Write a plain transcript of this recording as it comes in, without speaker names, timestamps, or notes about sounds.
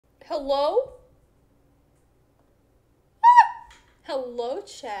Hello? Ah! Hello,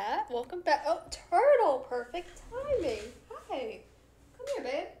 chat. Welcome back. Oh, Turtle. Perfect timing. Hi. Come here,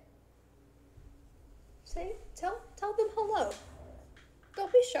 babe. Say, tell them hello.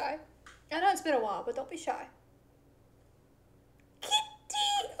 Don't be shy. I know it's been a while, but don't be shy. Kitty!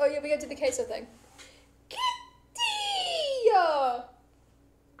 Oh, yeah, we gotta do the queso thing. Kitty!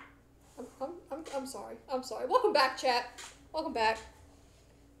 I'm sorry. I'm sorry. Welcome back, chat. Welcome back.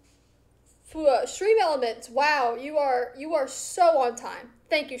 Stream Elements. Wow, you are so on time.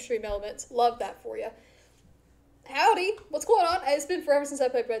 Thank you, Stream Elements. Love that for you. Howdy. What's going on? It's been forever since I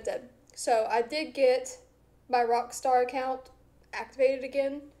played Red Dead. So I did get my Rockstar account activated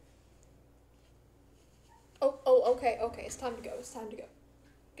again. Oh, okay. It's time to go. It's time to go.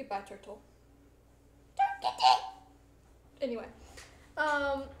 Goodbye, Turtle. Anyway,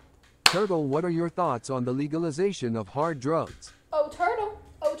 Turtle, what are your thoughts on the legalization of hard drugs? Oh,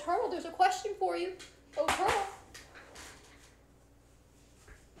 Turtle, there's a question for you. Oh, Turtle.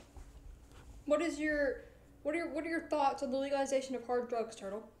 What are your thoughts on the legalization of hard drugs,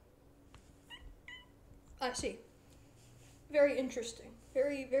 Turtle? I see. Very interesting.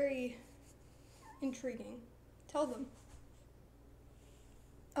 Very, very intriguing. Tell them.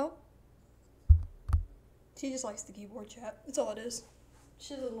 Oh. She just likes the keyboard, chat. That's all it is.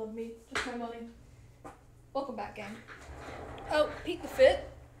 She doesn't love me, just my money. Welcome back, gang. Oh, peek the fit.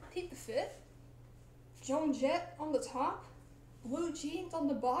 Peek the fit. Joan Jett on the top. Blue jeans on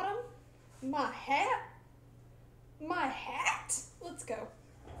the bottom. My hat. My hat. Let's go.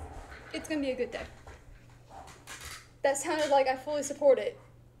 It's gonna be a good day. That sounded like I fully support it.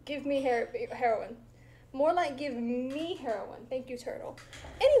 Give me heroin. More like give me heroin. Thank you, Turtle.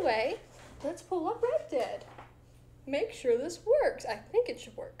 Anyway, let's pull up Red Dead. Make sure this works. I think it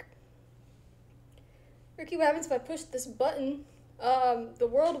should work. Ricky, what happens if I push this button? The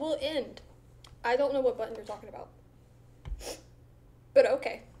world will end. I don't know what button you're talking about. But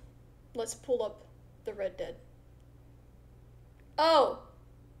okay. Let's pull up the Red Dead. Oh!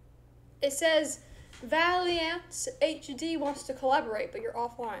 It says Valiant HD wants to collaborate, but you're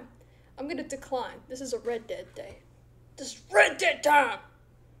offline. I'm gonna decline. This is a Red Dead day. This is Red Dead time!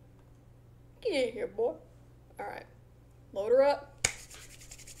 Get in here, boy. Alright. Load her up.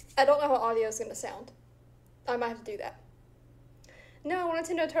 I don't know how audio is gonna sound. I might have to do that. No, I wanted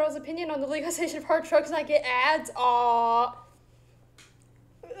to know Turtle's opinion on the legalization of hard drugs and I get ads. Aww.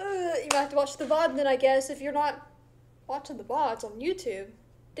 You might have to watch the VOD then, I guess, if you're not watching the VODs on YouTube.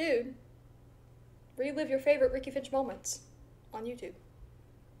 Dude. Relive your favorite Ricky Finch moments on YouTube.com.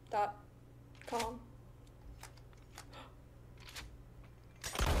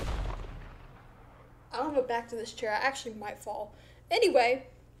 I don't have a back to this chair. I actually might fall. Anyway,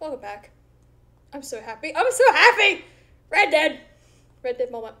 welcome back. I'm so happy. I'm so happy! Red Dead! Red Dead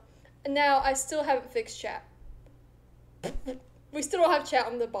moment. And now I still haven't fixed chat. We still don't have chat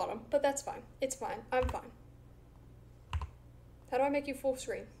on the bottom, but that's fine. It's fine. I'm fine. How do I make you full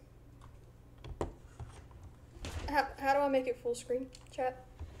screen? How do I make it full screen, chat?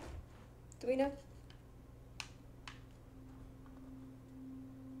 Do we know?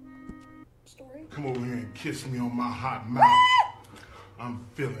 Story? Come over here and kiss me on my hot mouth. I'm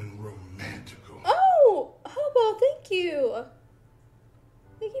feeling romantical. Oh, Hobo, thank you.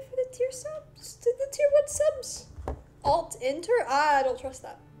 Thank you for the tier subs. The tier 1 subs. Alt enter? I don't trust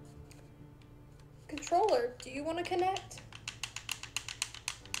that. Controller, do you want to connect?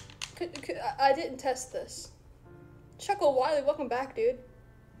 I didn't test this. Chuckle Wiley, welcome back, dude.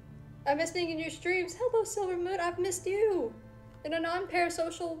 I miss being in your streams. Hello, Silver Moon. I've missed you in a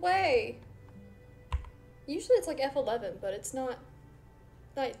non-parasocial way. Usually it's like F11, but it's not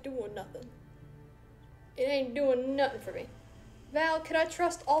doing nothing. It ain't doing nothing for me. Val, could I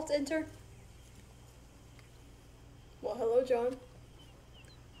trust Alt Enter? Well, hello, John.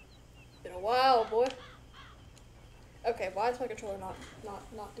 Been a while, boy. Okay, why is my controller not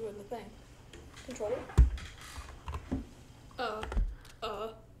doing the thing? Controller?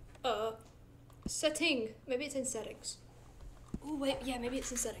 Setting. Maybe it's in settings. Oh, wait, yeah, maybe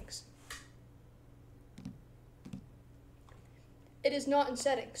it's in settings. It is not in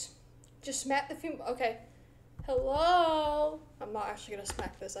settings. Just smack the film. Okay. Hello? I'm not actually gonna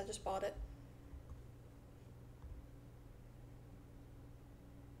smack this. I just bought it.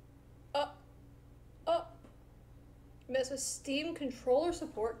 Mess with Steam controller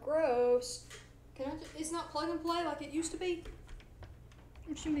support. Gross. Can I just, it's not plug and play like it used to be?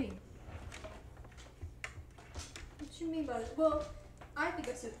 What you mean? What you mean by that? Well, I think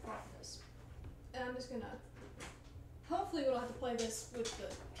I said the problem is. And I'm just gonna... Hopefully we don't have to play this with the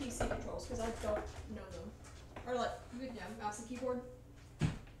PC controls, because I don't know them. Or like, yeah, mouse and keyboard.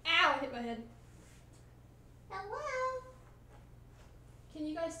 Ow! hit my head. Hello. Can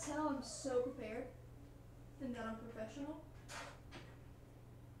you guys tell I'm so prepared and that I'm professional?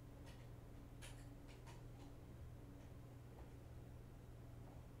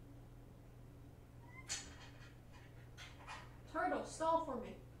 Turtle, stall for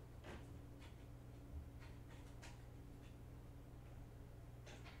me.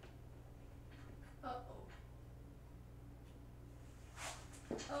 Uh-oh.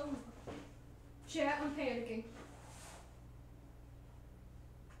 Oh. Chat, I'm panicking.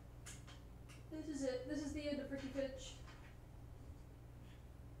 This is it. This is the end of Ricky Finch.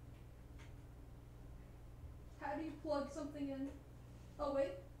 How do you plug something in? Oh,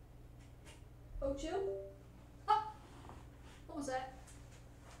 wait. Oh, chill. Ah! What was that?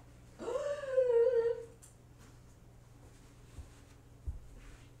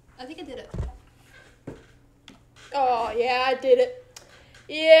 I think I did it. Oh, yeah, I did it.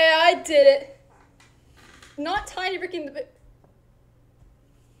 Yeah, I did it. Not Tiny Ricky in the...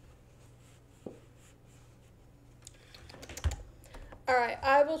 Alright,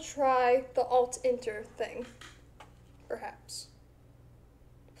 I will try the Alt-Enter thing. Perhaps.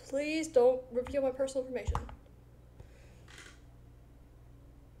 Please don't reveal my personal information.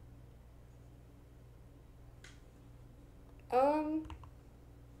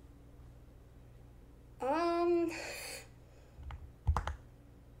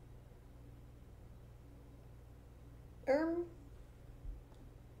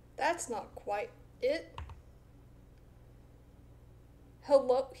 That's not quite it.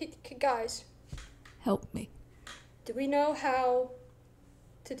 Hello, guys. Help me. Do we know how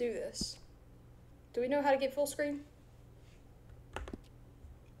to do this? Do we know how to get full screen?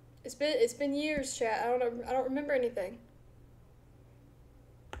 It's been years, chat. I don't remember anything.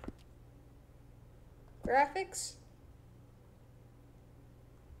 Graphics?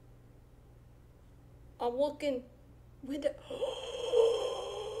 I'm looking. Window. Full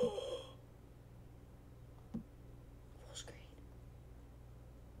screen.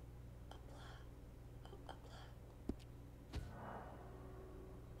 Apply.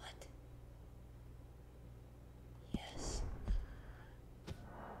 What? Yes.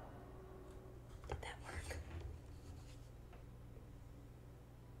 Did that work?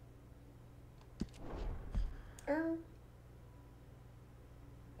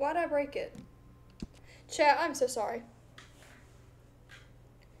 Why'd I break it? Chat, I'm so sorry.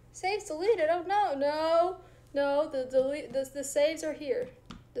 Saves deleted. Oh no. The saves are here.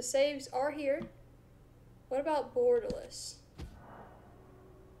 The saves are here. What about borderless?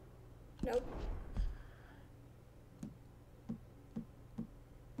 Nope.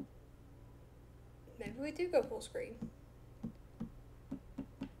 Maybe we do go full screen.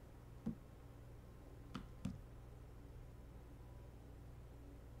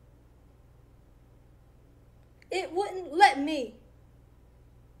 It wouldn't let me.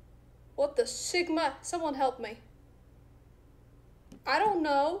 What the Sigma? Someone help me. I don't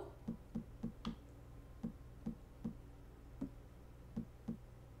know.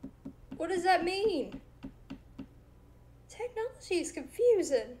 What does that mean? Technology is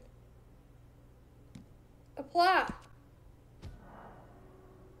confusing. Apply.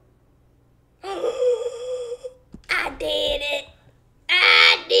 I did it.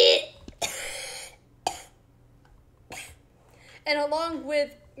 I did. And along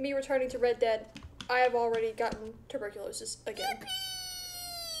with me returning to Red Dead, I have already gotten tuberculosis again. Yippee!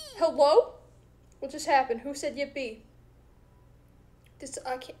 Hello? What just happened? Who said yippee?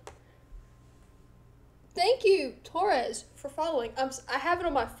 I can't. Thank you, Torres, for following. I have it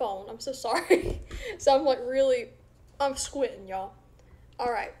on my phone. I'm so sorry. So I'm like I'm squinting, y'all.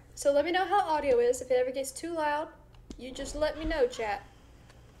 All right. So let me know how audio is. If it ever gets too loud, you just let me know, chat.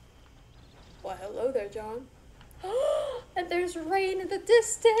 Well, hello there, John. And there's rain in the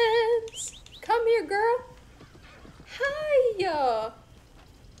distance. Come here, girl. Hiya.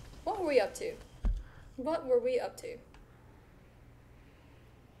 What were we up to? What were we up to?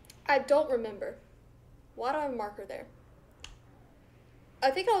 I don't remember. Why do I have a marker there?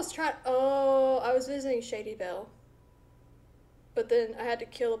 I think I was I was visiting Shady Vale. But then I had to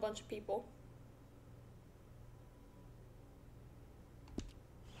kill a bunch of people.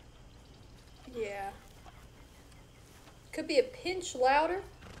 Yeah. Could be a pinch louder.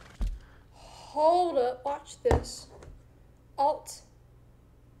 Hold up. Watch this. Alt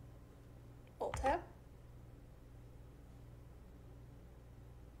tab.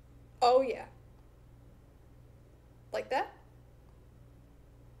 Oh yeah. Like that?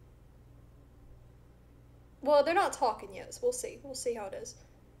 Well, they're not talking yet, so we'll see. We'll see how it is.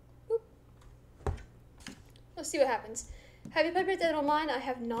 Whoop. Let's see what happens. Have you played Red Dead Online? I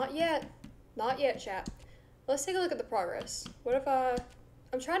have not yet. Not yet, chat. Let's take a look at the progress. What if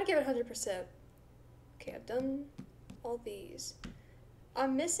I'm trying to give it 100%. Okay, I've done all these.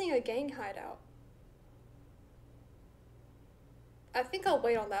 I'm missing a gang hideout. I think I'll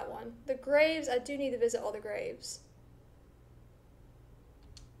wait on that one. The graves, I do need to visit all the graves.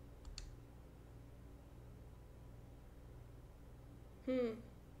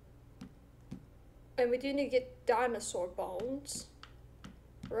 And we do need to get dinosaur bones,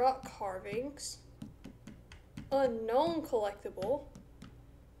 rock carvings, unknown collectible,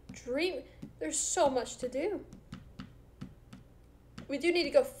 dream. There's so much to do. We do need to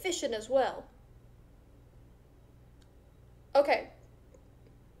go fishing as well. Okay.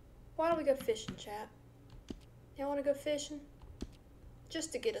 Why don't we go fishing, chat? Y'all want to go fishing?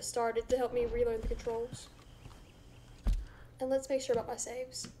 Just to get us started, to help me relearn the controls. And let's make sure about my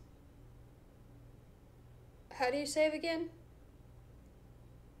saves. How do you save again?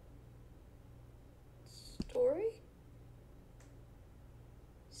 Story?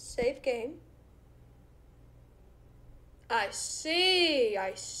 Save game. I see.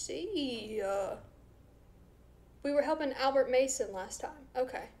 We were helping Albert Mason last time.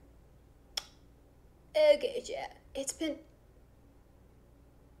 Okay. Okay, chat. It's been...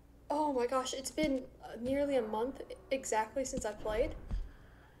 Oh my gosh, it's been nearly a month exactly since I played.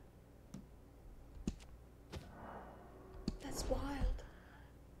 That's wild.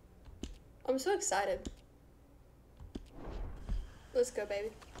 I'm so excited. Let's go, baby.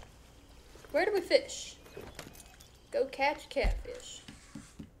 Where do we fish? Go catch catfish.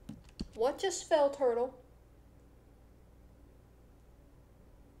 What just fell, turtle?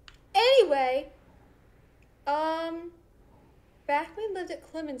 Anyway, back when we lived at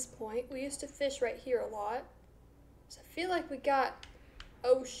Clemens Point, we used to fish right here a lot. So I feel like we got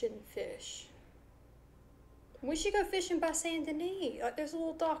ocean fish. We should go fishing by Saint Denis. Like, there's a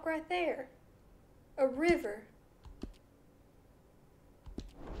little dock right there. A river.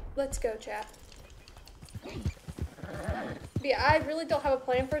 Let's go, chat. But yeah, I really don't have a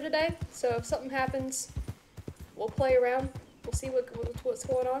plan for today. So if something happens, we'll play around. We'll see what's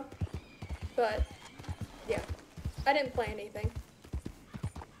going on. But, yeah. I didn't play anything.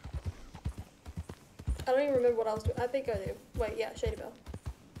 I don't even remember what I was doing. I think I do. Wait, yeah, Shady Bell.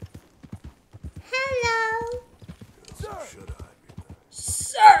 Hello! Sir!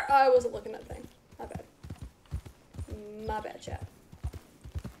 Sir! I wasn't looking at that thing. My bad. My bad, chat.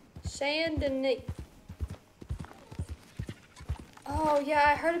 Saint Denis. Oh, yeah,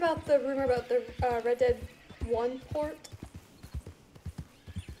 I heard about the rumor about the Red Dead 1 port.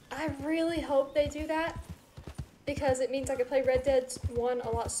 I really hope they do that, because it means I can play Red Dead 1 a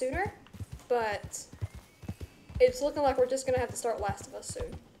lot sooner, but it's looking like we're just going to have to start Last of Us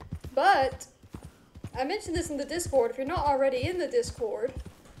soon. But I mentioned this in the Discord. If you're not already in the Discord,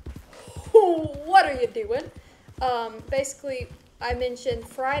 what are you doing? Basically, I mentioned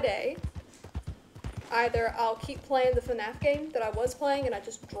Friday, either I'll keep playing the FNAF game that I was playing and I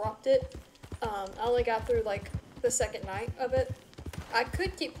just dropped it. I only got through like the second night of it. I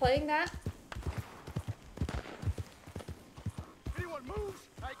could keep playing that. If anyone moves,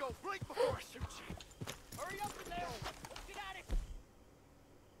 I go blink before I shoot you. Hurry up in there! Let's get at it!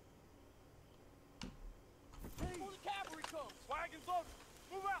 Before the cavalry comes! Wagons loaded!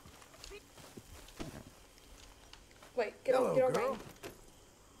 Move out! Wait, get on range.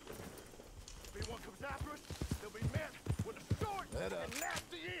 If anyone comes after us, they'll be met with a short and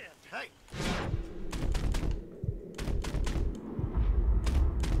nasty end. Hey!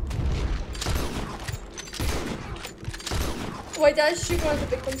 Wait, did I shoot one of the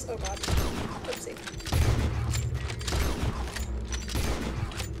victims? Oh god. Oopsie.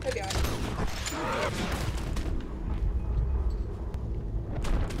 That'd be alright.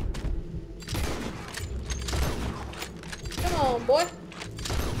 Come on, boy.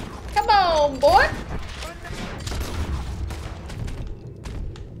 Come on, boy.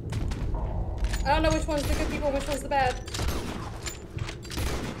 I don't know which one's the good people and which one's the bad.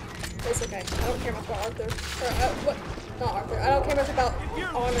 It's okay. I don't care much about Arthur. Or, what? Not Arthur. I don't care much about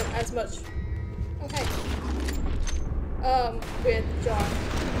Honor as much. Okay. With John.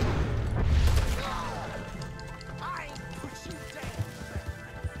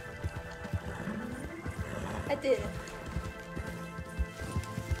 I did it.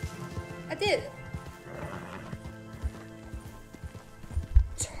 I did it.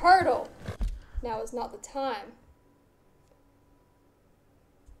 Turtle. Now is not the time.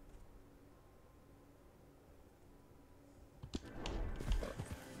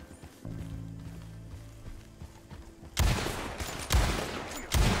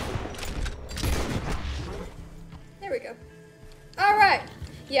 There we go.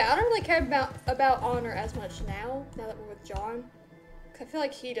 Yeah, I don't really care about honor as much now that we're with John. 'Cause I feel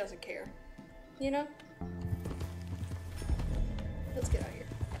like he doesn't care. You know? Let's get out of here.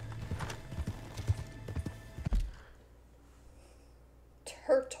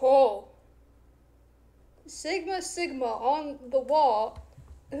 Turtle. Sigma Sigma on the wall.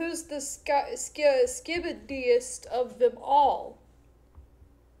 Who's the skibbidiest of them all?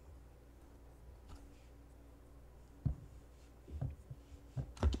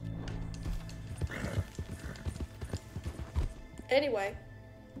 Anyway.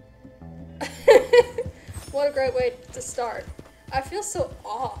 What a great way to start. I feel so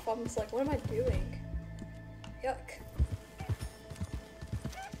off. I'm just like, what am I doing? Yuck.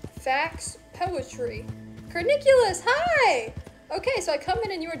 Facts, poetry. Carniculus, hi! Okay, so I come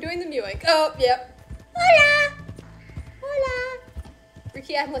in and you were doing the mewing. Oh, yep. Hola! Hola!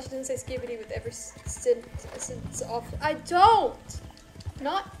 Ricky acting like she didn't say skibbity with every sentence off. I don't!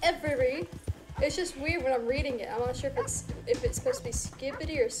 Not every. It's just weird when I'm reading it. I'm not sure if it's supposed to be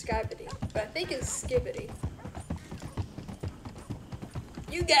skibbity or skybity. But I think it's skibbity.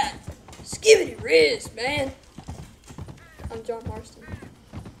 You got skibbity Riz, man! I'm John Marston.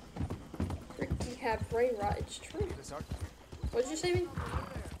 Ricky have brain rot. It's true. What did you say, me?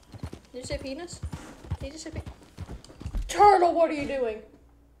 Did you say penis? Did you just say penis? Turtle, what are you doing?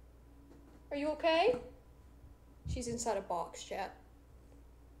 Are you okay? She's inside a box, chat.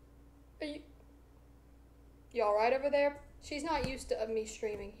 Are you alright over there? She's not used to me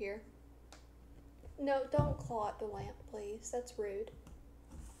streaming here. No, don't claw at the lamp, please. That's rude.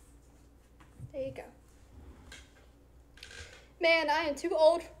 There you go. Man, I am too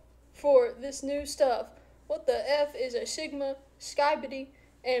old for this new stuff. What the F is a Sigma, skybity,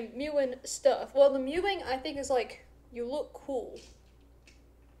 and mewing stuff? Well, the mewing, I think, is like, you look cool.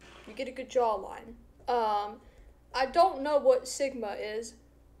 You get a good jawline. I don't know what Sigma is,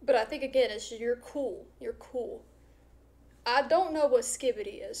 but I think, again, it's you're cool. You're cool. I don't know what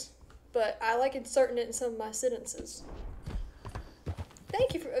skibbity is, but I like inserting it in some of my sentences.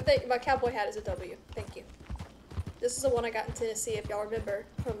 Thank you for, my cowboy hat is a W. Thank you. This is the one I got in Tennessee, if y'all remember,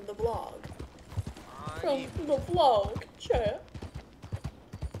 from the vlog. From the vlog, chat.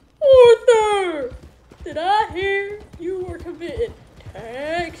 Arthur! Did I hear you were committing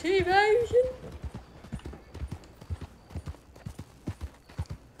tax evasion?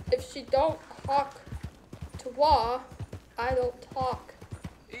 If she don't talk to Wah, I don't talk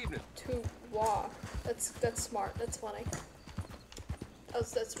to Wah. That's smart. That's funny.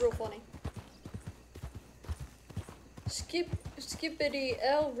 That's real funny. Skippity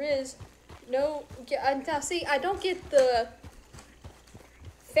L Riz. No, now see, I don't get the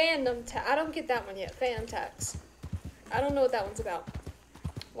fandom I don't get that one yet. Phantom tax. I don't know what that one's about.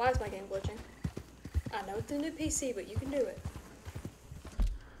 Why is my game glitching? I know it's a new PC, but you can do it.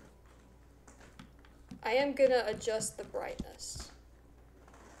 I am gonna adjust the brightness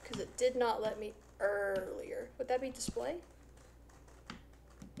because it did not let me earlier. Would that be display?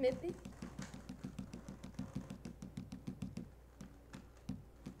 Maybe.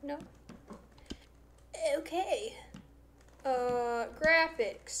 No. Okay.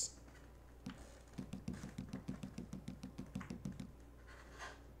 Graphics.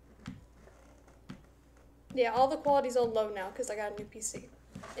 Yeah, all the quality's on low now because I got a new PC.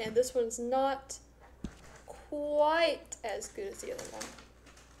 And this one's not quite as good as the other one.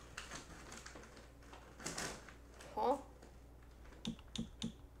 Huh?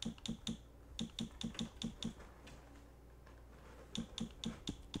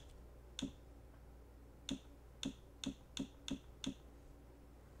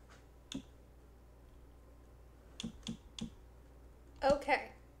 Okay.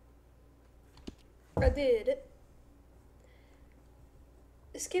 I did it.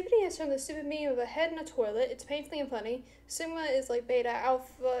 Skippity is from the stupid meme of a head in a toilet. It's painfully and funny. Sigma is like beta,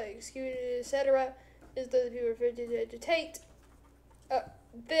 alpha, etc. Is the people referred to Tate.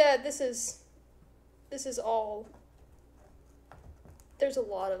 This is all. There's a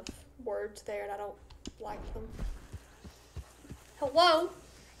lot of words there, and I don't like them. Hello,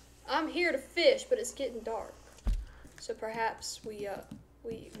 I'm here to fish, but it's getting dark. So perhaps we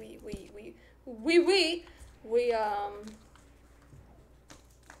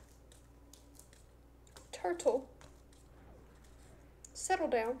turtle, settle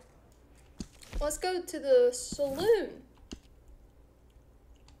down. Let's go to the saloon.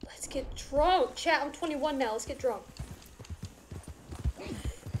 Let's get drunk. Chat, I'm 21 now. Let's get drunk.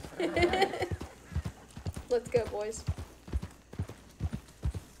 Let's go, boys.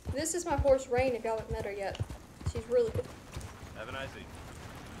 This is my horse, Rain, if y'all haven't met her yet. She's really good. Have a nice evening.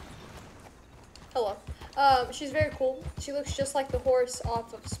 Hello. She's very cool. She looks just like the horse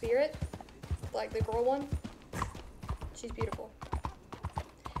off of Spirit, like the girl one. She's beautiful.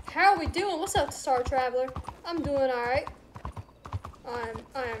 How are we doing? What's up, Star Traveler? I'm doing alright.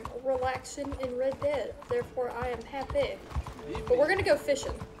 I'm relaxing in Red Dead, therefore I am happy. But we're gonna go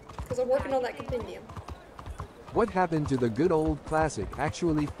fishing, because I'm working on that compendium. What happened to the good old classic,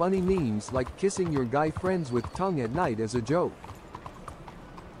 actually funny memes like kissing your guy friends with tongue at night as a joke?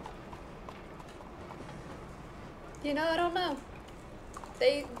 You know, I don't know.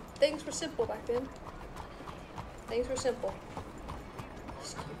 Things were simple back then. Things were simple.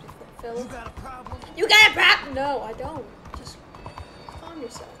 You got a problem? You got a problem? No, I don't. Just calm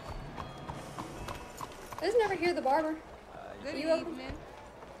yourself. I just never hear the barber. Good You open? evening.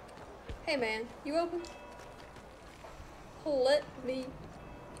 Hey man, you open? Let me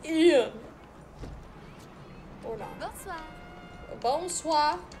in. Or not. Bonsoir.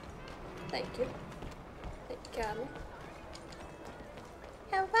 Bonsoir. Thank you. Thank you kindly.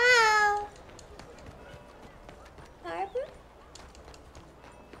 Hello. Harbor?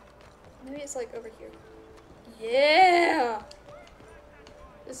 Maybe it's like over here. Yeah!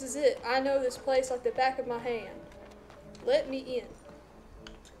 This is it. I know this place like the back of my hand. Let me in.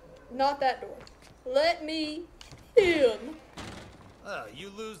 Not that door. Let me in. You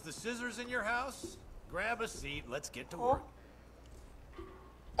lose the scissors in your house? Grab a seat, let's get to Huh? work.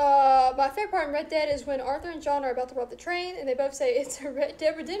 My favorite part in Red Dead is when Arthur and John are about to rob the train and they both say, it's a Red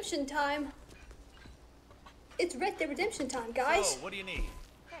Dead Redemption time. It's Red Dead Redemption time, guys. So, what do you need?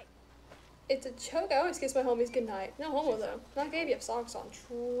 It's a choke. I always kiss my homies goodnight. No homo though. Not gay if you have socks on.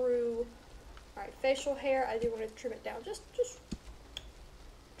 True. Alright, facial hair. I do want to trim it down. Just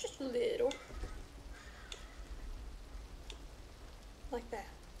a little. Like that.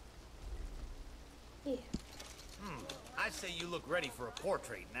 Yeah. I say you look ready for a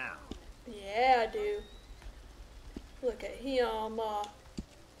portrait now. Yeah, I do. Look at him.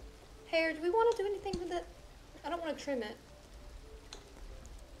 Hair. Do we want to do anything with it? I don't want to trim it.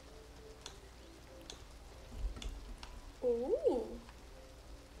 Ooh.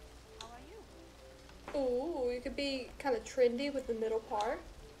 How are you? Ooh, you could be kind of trendy with the middle part.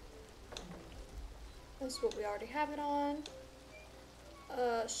 This is what we already have it on.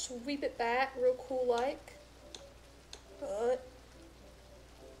 Sweep it back real cool like. But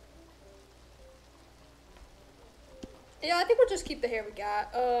yeah, I think we'll just keep the hair we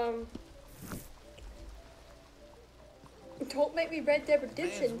got. Don't make me Red Dead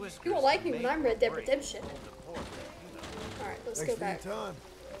Redemption. You won't like me when I'm Red Dead Redemption. Alright, let's go back.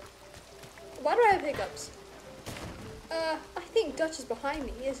 Why do I have hiccups? I think Dutch is behind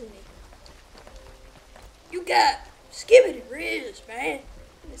me, isn't he? You got skibbity riz, man.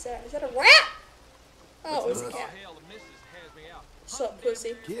 What is that? Is that a rat? Oh, it's a cat. What's up,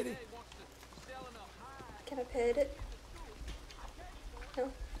 pussy? Kitty. Can I pet it?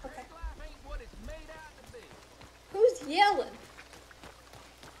 No? Okay. Who's yelling?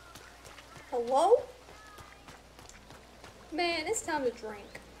 Hello? Man, it's time to drink.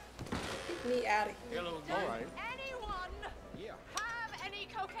 Get me out of here. Hello, Does anyone have any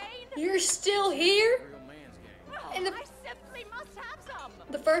cocaine? You're still here? Well, And the- I simply must have some.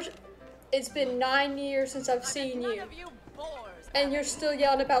 The first... It's been 9 years since I've seen None you. of you bores And you're still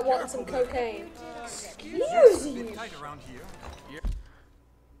yelling about wanting some cocaine. Excuse you. around here.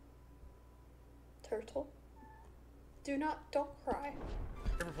 Turtle. Don't cry.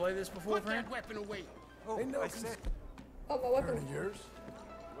 Ever play this before, friend? weapon away. Hey, no, consent. Oh, my weapon. Yours?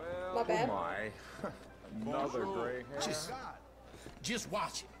 My bad. Another gray hair. Just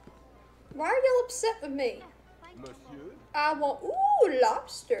watch it. Why are y'all upset with me? Monsieur? I want... Ooh,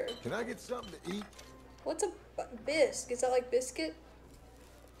 lobster. Can I get something to eat? What's a bisque? Is that like biscuit?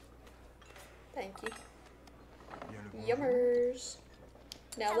 Thank you. Yummers.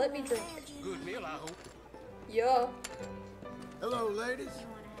 Now let me drink. Good meal, I hope. Yeah. Hello, ladies.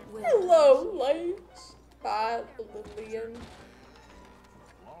 Hello, ladies. Bye, Lillian.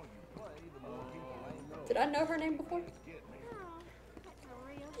 Did I know her name before?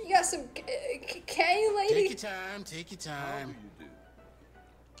 You got some K, lady? Take your time, take your time.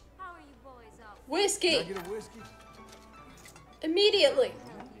 How are you boys up? Can I Whiskey. get a whiskey? Immediately.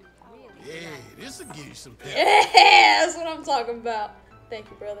 Yeah, this'll give you some pep. Yeah, that's what I'm talking about. Thank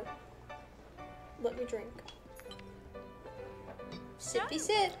you, brother. Let me drink. Sippy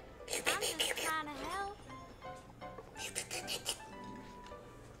sip. I'm just trying to help.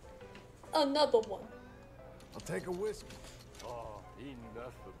 Another one. I'll take a whiskey. Oh,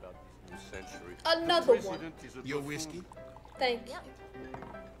 enough about this new century. Another The one. president is a Your buffoon. whiskey? Thank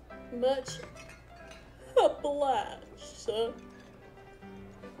you. Much obliged, sir.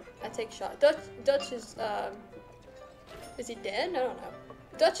 I take a shot. Dutch is he dead? I don't know.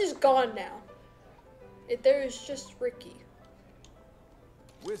 Dutch is gone now. There is just Ricky.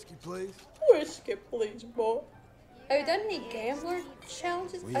 Whiskey, please. Whiskey, please, boy. Have you done any gambler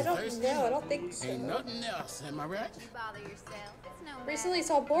challenges? I don't know. I don't think so. Ain't nothing else, am I right? You bother yourself. It's no Recently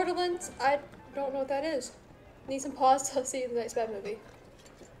saw Borderlands. I don't know what that is. Need some pause to see the next bad movie.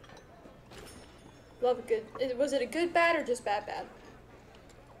 Love a good. Was it a good bad or just bad bad?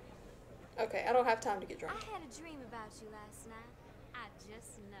 Okay, I don't have time to get drunk. I had a dream about you last night. I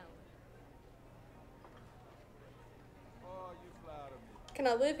just know. Can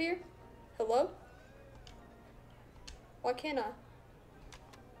I live here? Hello? Why can't I?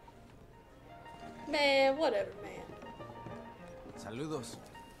 Man, whatever, man. Saludos.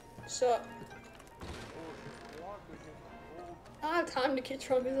 Sup? I don't have time to get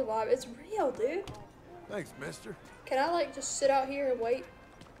drunk and survive. It's real, dude. Thanks, mister. Can I, like, just sit out here and wait?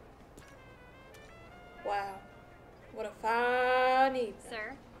 Wow. What a fine evening.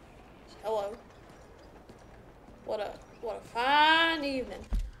 Sir? Hello. What a fine evening.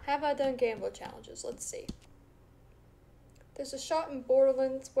 Have I done gambler challenges? Let's see. There's a shot in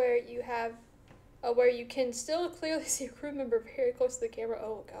Borderlands where you have, where you can still clearly see a crew member very close to the camera.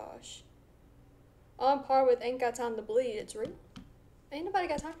 Oh gosh. On par with Ain't Got Time to Bleed. It's real. Ain't nobody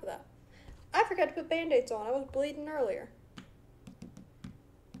got time for that. I forgot to put band-aids on. I was bleeding earlier.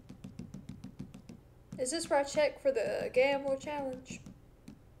 Is this where I check for the gambler challenge?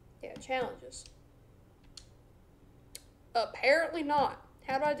 Yeah, challenges. Apparently not.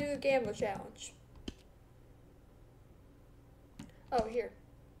 How do I do the gambler challenge? Oh, here.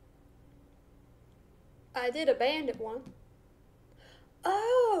 I did a bandit one.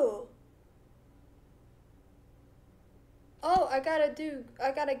 Oh! Oh, I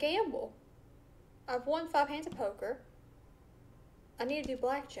gotta gamble. I've won 5 hands of poker. I need to do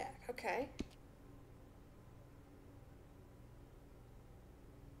blackjack. Okay.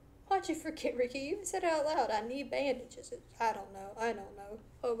 Why'd you forget, Ricky? You even said it out loud. I need bandages. I don't know.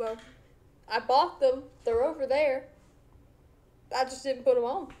 Oh, well. I bought them. They're over there. I just didn't put them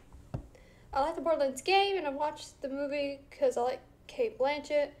on. I like the Borderlands game, and I watched the movie because I like Kate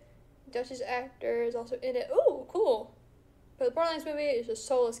Blanchett. Dutch's actor is also in it. Ooh, cool. But the Borderlands movie is just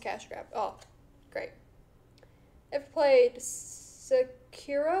soulless cash grab. Oh, great. Ever played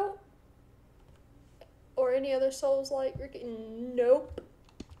Sekiro? Or any other Souls like Ricky? Nope.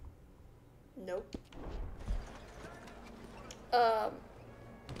 Nope. I've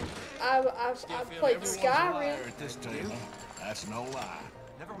played Skyrim. At this table. That's no lie.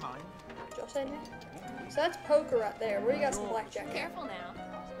 Never mind. Josh said me? So that's poker right there. Where you got some blackjack at? Careful now.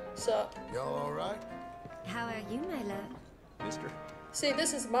 Sup? Y'all all right? How are you, my love? Mister. See,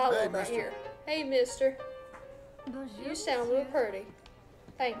 this is my love right mister. here. Hey, mister. Bonjour, You sound real monsieur. pretty.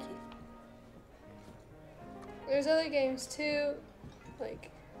 Thank you. There's other games too,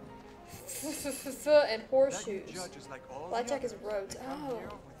 like and horseshoes. Blackjack is roads. Oh.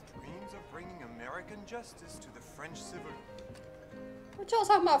 Dreams of bringing American justice to the French civil. What y'all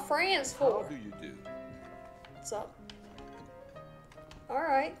talking about France for? How do you do? What's up?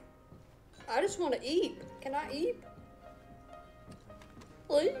 Alright. I just want to eat. Can I eat?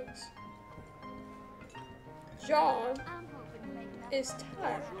 Please? John I'm hoping to make that. is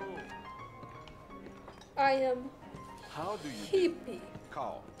tired. I am How do you do? heapy.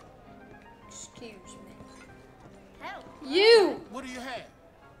 Call. Excuse me. Help. You! What do you have?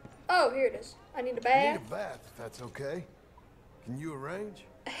 Oh, here it is. I need a I need bath, a bath, if that's okay. Can you arrange?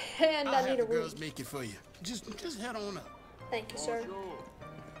 and I'll I have need the a girls weed. make it for you. Just head on up. Thank you, sir.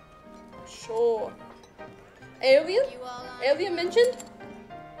 Sure. Alien? You all on? Alien mentioned?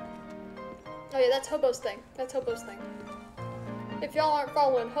 Oh yeah, that's Hobo's thing. That's Hobo's thing. If y'all aren't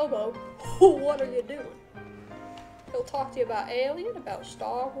following Hobo, what are you doing? He'll talk to you about Alien, about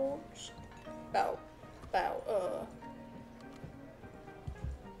Star Wars, about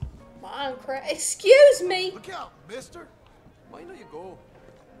Minecraft. Excuse me! Look out, mister. Why don't you go?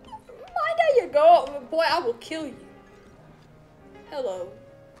 Why there you go? Boy, I will kill you. Hello,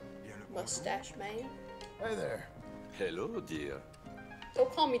 mustache man. Hey there. Hello, dear. Don't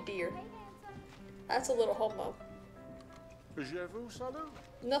call me dear. That's a little homo. Je vous salue.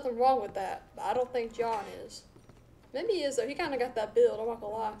 Nothing wrong with that, but I don't think John is. Maybe he is though. He kind of got that build. I'm not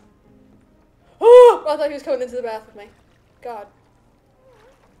gonna lie. Oh! I thought he was coming into the bath with me. God.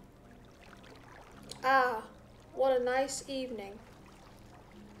 Ah, what a nice evening.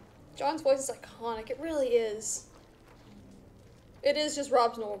 John's voice is iconic. It really is. It is just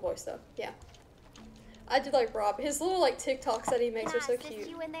Rob's normal voice though. Yeah. I do like Rob. His little like TikToks that he makes Can are I so assist cute.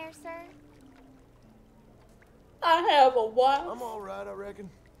 you in there, sir? I have a wife. I'm all right, I reckon.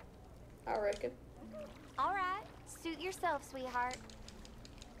 I reckon. All right, suit yourself, sweetheart.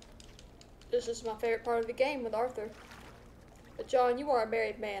 This is my favorite part of the game with Arthur. But John, you are a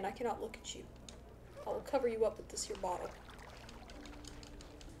married man. I cannot look at you. I will cover you up with this here bottle.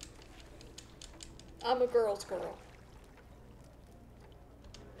 I'm a girl's girl.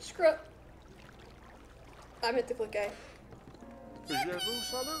 Screw up. I meant to click A.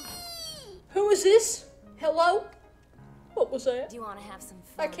 Who is this? Hello? What was that? Do you want to have some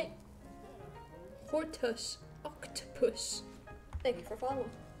I fun? can't. Hortus octopus. Thank you for following.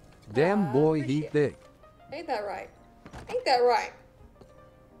 Damn boy, he appreciate it. thick. Ain't that right? Ain't that right?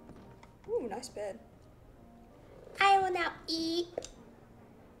 Ooh, nice bed. I will now eat.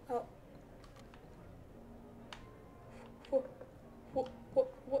 Oh.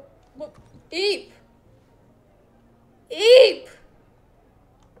 What? Eep! Eep!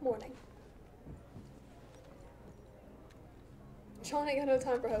 Morning. John ain't got no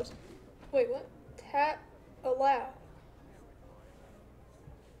time for host. Wait, what? Tap, allow.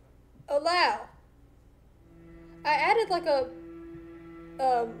 Allow. I added like a,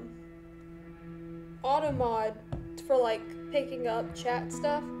 auto mod for like picking up chat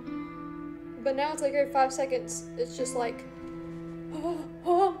stuff. But now it's like every 5 seconds, it's just like,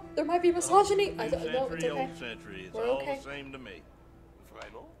 there might be misogyny. I don't know, it's okay. Century. It's We're all okay. the same to me.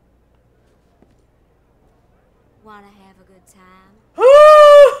 Vraiment? Want to have a good time?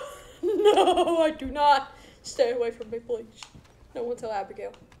 No, I do not. Stay away from me, please. No one tell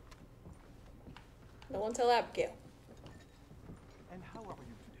Abigail. No one tell Abigail. And how are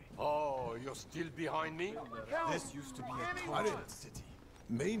you today? Oh, you're still behind me? This used to be a cottage city.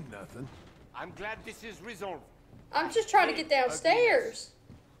 Mean nothing. I'm glad this is resolved. I'm just trying to get downstairs.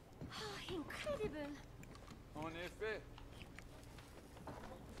 Oh, incredible. En effet.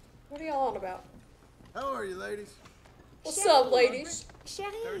 What are y'all on about? How are you, ladies? What's up, ladies?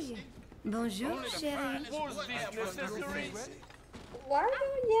 Chérie. Bonjour, chérie. Was this necessary? Why are you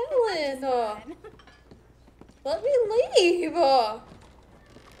yelling? Let me leave.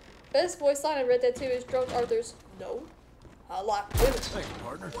 Best voice line in Red Dead 2 is Drunk Arthur's. No, I like women. Thank you,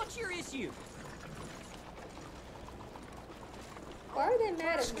 partner. What's your issue? Why are they mad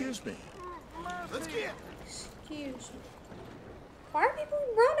at me? Excuse me. Let's get. Excuse me. Why are people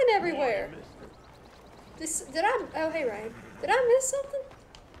running everywhere? Did I? Oh, hey, Rain. Did I miss something?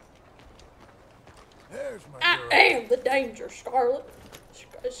 There's my I girl. am the danger, Scarlet.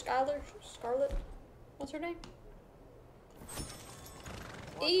 Scarlet. What's her name?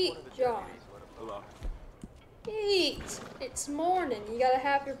 Eat, John. Eat. It's morning. You gotta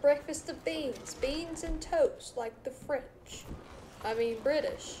have your breakfast of beans. Beans and toast, like the French. I mean,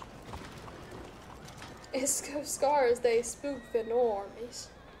 British. Isco scars, they spook the normies.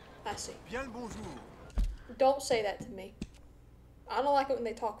 I see. Bien le bonjour. Don't say that to me. I don't like it when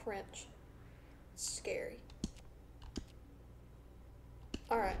they talk French. It's scary.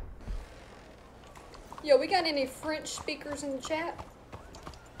 Alright. Yo, we got any French speakers in the chat?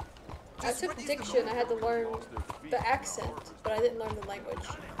 I took diction, I had to learn the accent, but I didn't learn the language.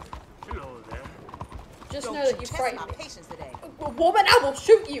 Just know that you frightened me. Woman, I will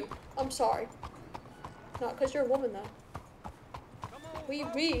shoot you! I'm sorry. Not because you're a woman, though. Oui.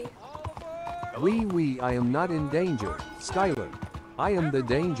 I am not in danger, Skylar. I am the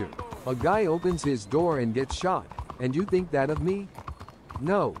danger. A guy opens his door and gets shot, and you think that of me?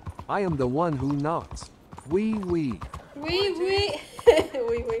 No, I am the one who knocks. Oui. Oui.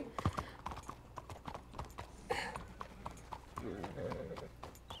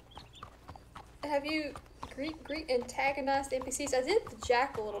 Have you greet antagonized NPCs? I did the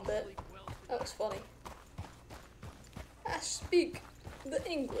Jack a little bit. That was funny. I speak the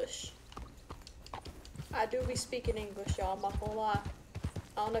English. I do be speaking English, y'all. I'm not gonna lie.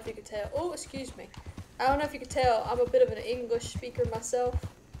 I don't know if you could tell. Oh, excuse me. I don't know if you could tell. I'm a bit of an English speaker myself.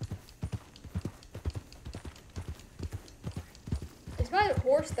 Is my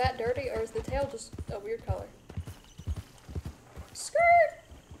horse that dirty, or is the tail just a weird color? Skirt!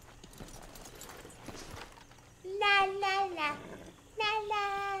 La la la. La la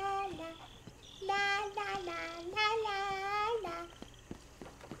la. La la la.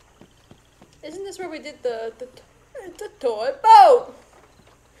 Isn't this where we did the toy boat?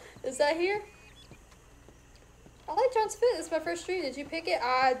 Is that here? I like John's fit. It's my first stream. Did you pick it?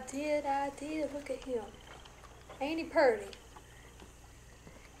 I did. Look at him. Ain't he purty?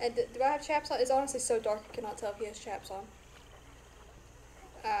 And do I have chaps on? It's honestly so dark I cannot tell if he has chaps on.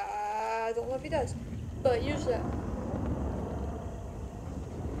 I don't know if he does. But usually...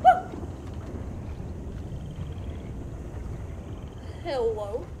 Woo!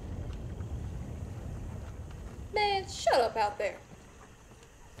 Hello. Man, shut up out there.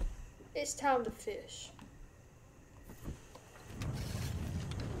 It's time to fish.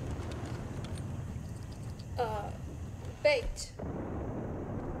 Bait.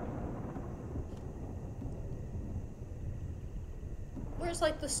 Where's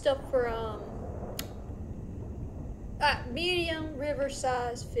like the stuff for medium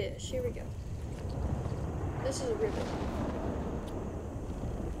river-sized fish. Here we go. This is a river.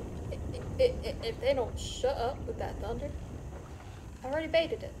 If they don't shut up with that thunder. I already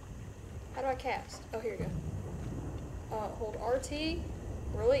baited it. How do I cast? Oh, here we go. Hold RT,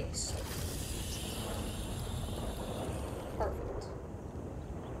 release. Perfect.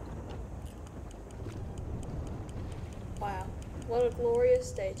 Wow. What a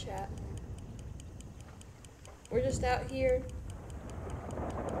glorious day, chat. We're just out here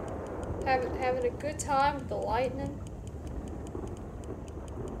having a good time with the lightning.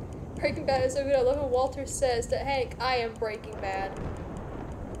 Breaking Bad is so good. I love when Walter says to Hank, I am Breaking Bad.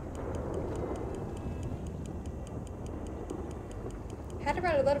 Had to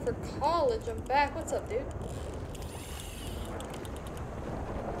write a letter for college. I'm back. What's up, dude?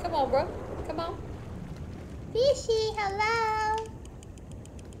 Come on, bro. Come on. Fishy, hello.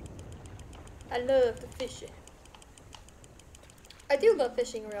 I love the fishing. I do love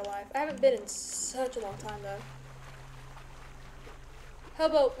fishing in real life. I haven't been in such a long time, though. How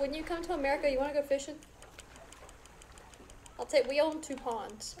about when you come to America, you want to go fishing? We own 2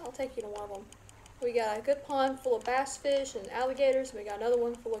 ponds. I'll take you to one of them. We got a good pond full of bass fish and alligators, and we got another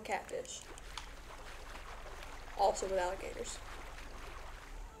one full of catfish. Also with alligators.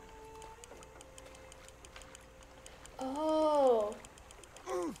 Oh.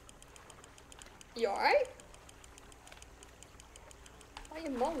 You alright? Why are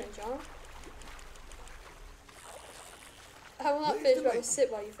you moaning, John? I will not fish, but I will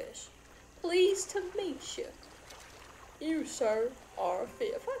sit while you fish. Pleased to meet you. You, sir, are a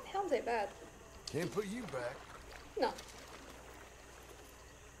fish. 5 pounds ain't bad. Can't put you back. No.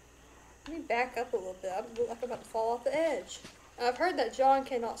 Let me back up a little bit. I look like I'm about to fall off the edge. I've heard that John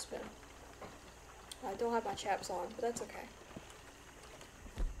cannot swim. I don't have my chaps on, but that's okay.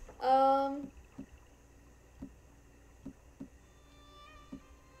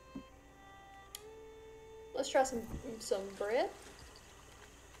 Let's try some bread.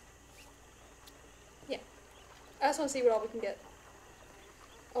 Yeah. I just want to see what all we can get.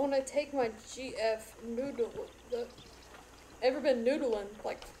 I want to take my GF noodle. Ever been noodling?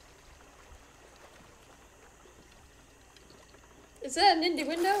 Like, is that an indie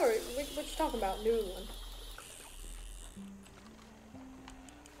window or what you talking about? Noodling.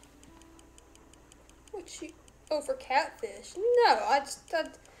 What you? Oh, for catfish? No,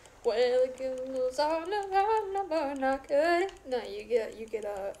 well, it goes on but not good. No, you get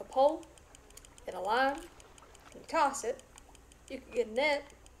a pole and a line. And you toss it. You can get a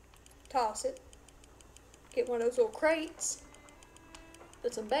net. Toss it. Get one of those little crates.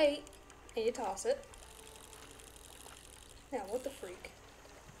 Put some bait, and you toss it. Now, what the freak?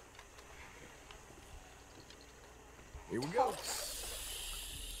 Here we go.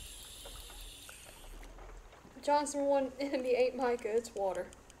 Johnson one enemy ain't Micah, it's water.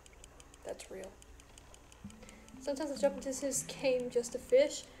 That's real. Sometimes I jump into his game just to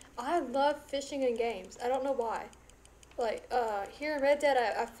fish. I love fishing in games. I don't know why. Like, here in Red Dead,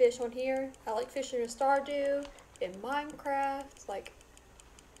 I fish on here. I like fishing in Stardew, in Minecraft. Like,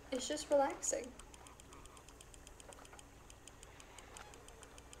 it's just relaxing.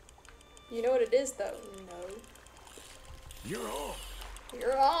 You know what it is, though? No. You're on.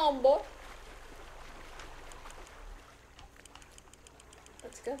 You're on, boy.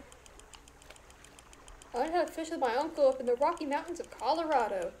 Let's go. I learned how to fish with my uncle up in the Rocky Mountains of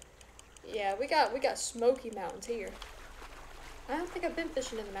Colorado. Yeah, we got Smoky Mountains here. I don't think I've been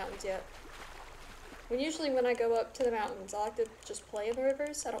fishing in the mountains yet. Usually when I go up to the mountains, I like to just play in the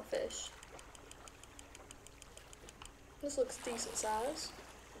rivers. I don't fish. This looks decent size.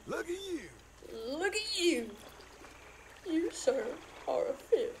 Look at you. Look at you. You, sir, are a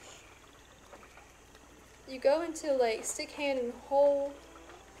fish. You go into like stick hand and hole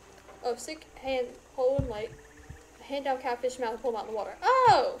in lake, hand down catfish mouth and pull them out in the water.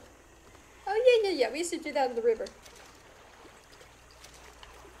 Oh! Oh yeah. We used to do that in the river.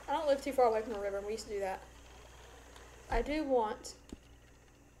 I don't live too far away from the river, and we used to do that. I do want...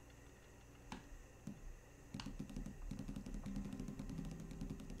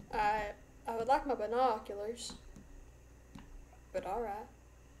 I would like my binoculars. But alright.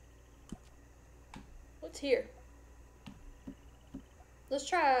 What's here? Let's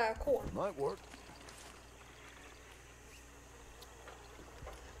try corn. Might work.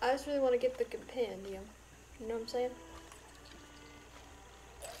 I just really want to get the compendium. You know what I'm saying?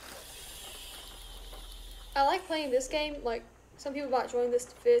 I like playing this game. Like, some people might join this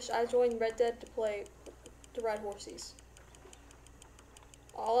to fish. I joined Red Dead to ride horsies.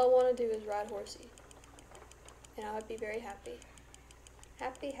 All I want to do is ride horsey. And I would be very happy.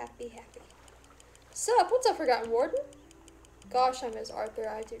 Happy, happy, happy. Sup? What's up, Forgotten Warden? Gosh, I miss Arthur.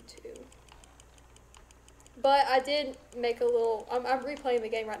 I do too. But I did make a little... I'm replaying the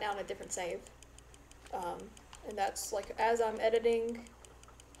game right now in a different save. And that's like as I'm editing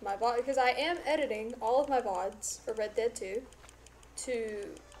my VOD, because I am editing all of my VODs for Red Dead 2 to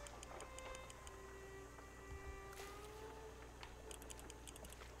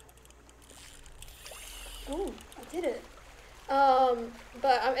ooh, I did it.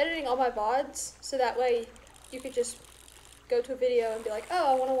 But I'm editing all my VODs so that way you could just go to a video and be like,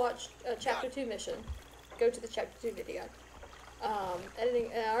 oh, I want to watch a chapter 2 mission. Go to the chapter 2 video.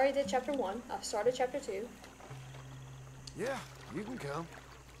 Editing, and I already did chapter 1. I've started chapter 2. Yeah, you can come.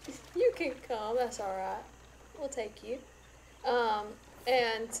 You can come, that's alright. We'll take you.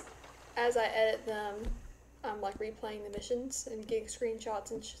 And as I edit them, I'm like replaying the missions and getting screenshots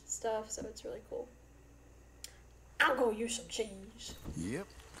and stuff, so it's really cool. I'm gonna use some cheese. Yep.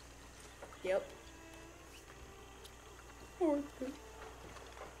 Yep.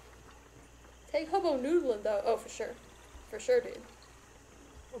 Take Hobo noodling though. Oh, for sure. For sure, dude.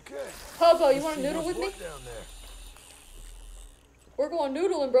 Okay. Hobo, you want to noodle with me? Down there. We're going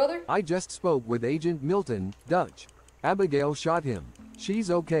noodling, brother. I just spoke with Agent Milton, Dutch. Abigail shot him.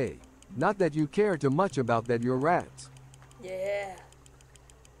 She's okay. Not that you care too much about that, you're rats. Yeah.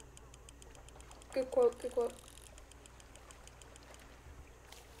 Good quote, good quote.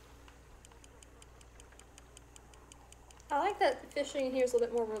 I like that fishing in here is a little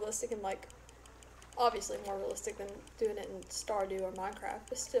bit more realistic and like, obviously more realistic than doing it in Stardew or Minecraft,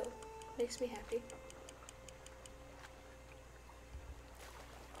 but still, makes me happy.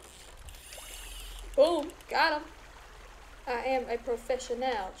 Boom, got him. I am a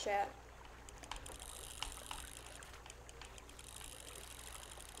professional, chat.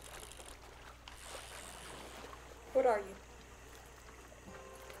 What are you?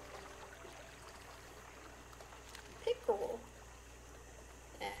 Pickerel.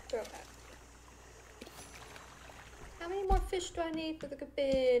 Throw it back. How many more fish do I need for the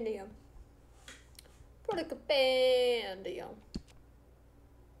compendium? For the compendium.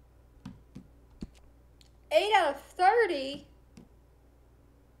 8 out of 30?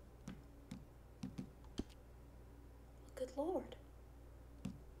 Good lord.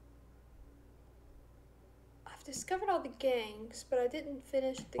 I've discovered all the gangs, but I didn't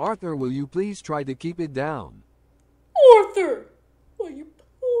finish the... Arthur, will you please try to keep it down? Arthur! Will you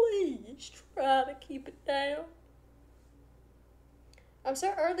please try to keep it down? I'm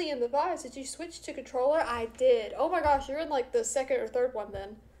so early in the VODs. Did you switch to controller? I did. Oh my gosh, you're in like the second or third one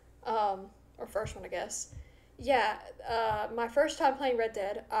then. Or first one, I guess. Yeah, my first time playing Red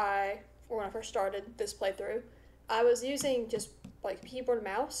Dead, or when I first started this playthrough, I was using just like keyboard and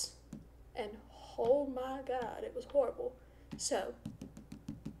mouse, and oh my god, it was horrible. So,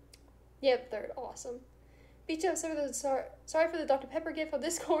 yep, third, awesome. Beat you up, sorry for the Dr. Pepper gift on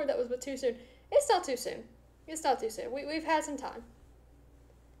Discord, that was but too soon. It's not too soon. It's not too soon. We've had some time.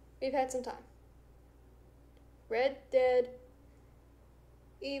 We've had some time. Red Dead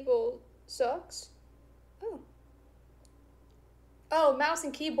Evil sucks. Oh, mouse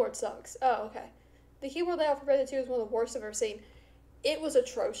and keyboard sucks. Oh, okay. The keyboard layout for Red Dead 2 is one of the worst I've ever seen. It was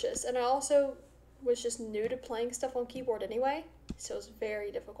atrocious, and I also was just new to playing stuff on keyboard anyway, so it was very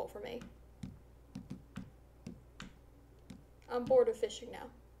difficult for me. I'm bored of fishing now.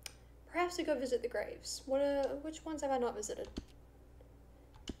 Perhaps we go visit the graves. Which ones have I not visited?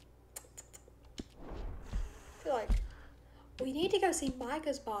 I feel like we need to go see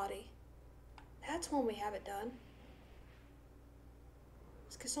Micah's body. That's when we haven't done.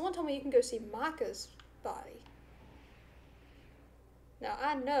 It's because someone told me you can go see Micah's body. Now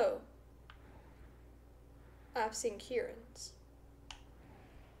I know I've seen Kieran's.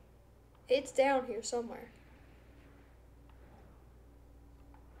 It's down here somewhere.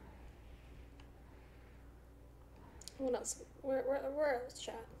 What else? Where else,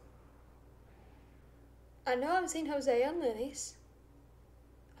 chat? I know I've seen Hosea and Lenny's.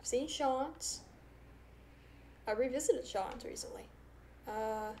 I've seen Sean's. I revisited Sean's recently.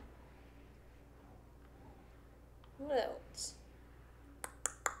 What else?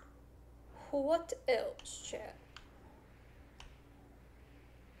 What else, chat?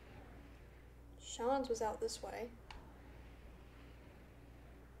 Sean's was out this way.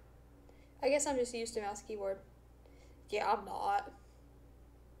 I guess I'm just used to mouse keyboard. Yeah, I'm not.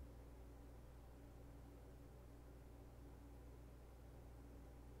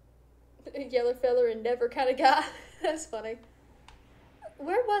 Yellow feather and never kind of guy. That's funny.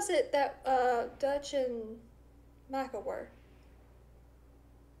 Where was it that Dutch and Michael were?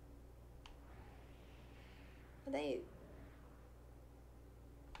 Were they?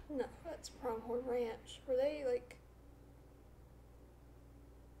 No, that's Pronghorn Ranch. Were they like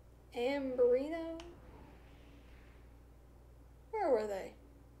Amberino? Where were they?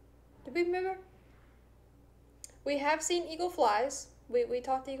 Do we remember? We have seen eagle flies. We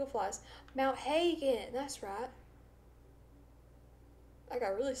talked to eagle flies. Mount Hagen, that's right. I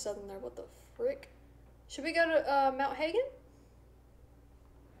got really southern there. What the frick? Should we go to Mount Hagen?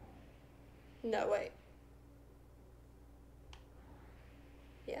 No, wait.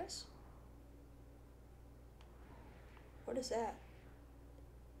 Yes? What is that?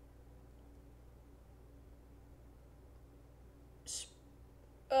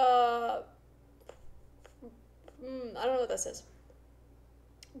 I don't know what that says.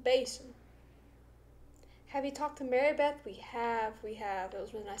 Basin. Have you talked to Mary Beth? We have. It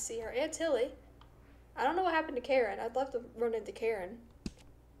was when I see her. And Tilly. I don't know what happened to Karen. I'd love to run into Karen.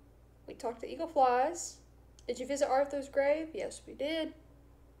 We talked to Eagle Flies. Did you visit Arthur's grave? Yes, we did.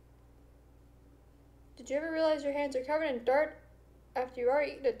 Did you ever realize your hands are covered in dirt after you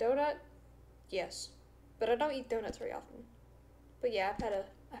already eaten a donut? Yes. But I don't eat donuts very often. But yeah, I've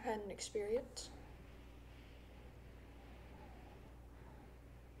had an experience.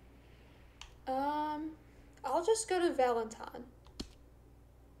 I'll just go to Valentine.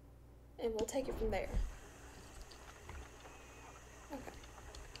 And we'll take it from there. Okay.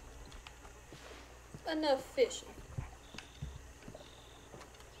 Enough fishing.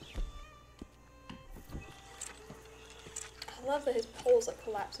 I love that his pole's like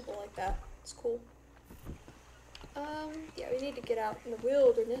collapsible like that. It's cool. Yeah, we need to get out in the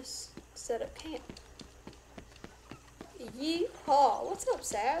wilderness, set up camp. Yeehaw! What's up,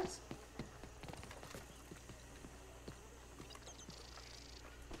 Saz?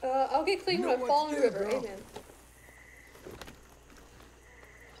 I'll get clean when I fall in the river. Amen.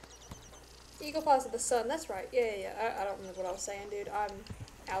 Eagle flies at the sun. That's right. Yeah. I don't remember what I was saying, dude. I'm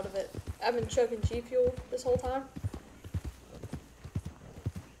out of it. I've been chugging G Fuel this whole time.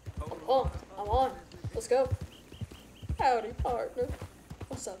 I'm on. Let's go. Howdy, partner.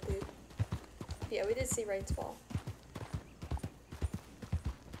 What's up, dude? Yeah, we did see rains fall.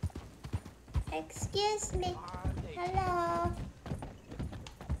 Excuse me. Hello.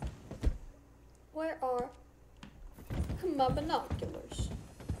 Where are my binoculars?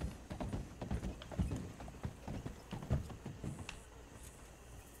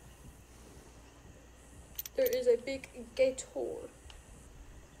 There is a big gator.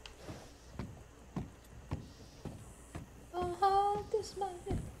 This might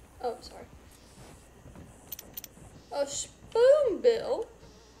be. Oh, sorry. A spoonbill.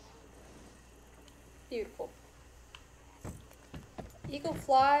 Beautiful. Eagle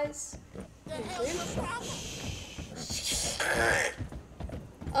flies. I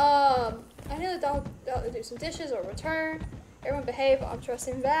know the dog will do some dishes or return. Everyone behave. I'm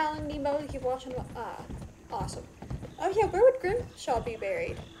trusting Val and Nemo to keep watching. Awesome. Oh yeah, where would Grimshaw be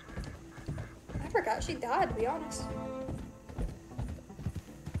buried? I forgot she died, to be honest.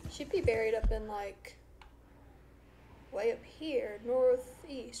 She'd be buried up in like way up here,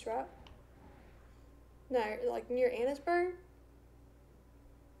 northeast, right? No, like near Annisburg.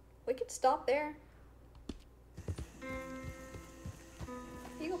 We could stop there.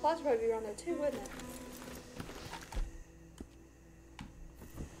 Eagle Flies would probably be around there too, wouldn't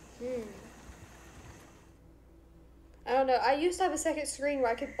it? I don't know. I used to have a second screen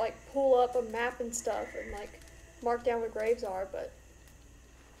where I could like pull up a map and stuff and like mark down where graves are, but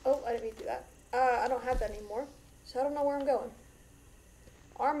oh, I didn't mean to do that. I don't have that anymore, so I don't know where I'm going.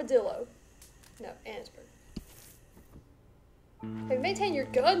 Armadillo. No, Annisburg. Have you maintained your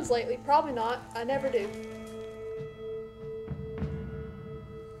guns lately? Probably not. I never do.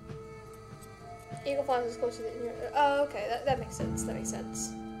 Eagle Flies is closer than your... Oh, okay. That makes sense. That makes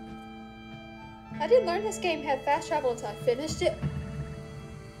sense. I didn't learn this game had fast travel until I finished it.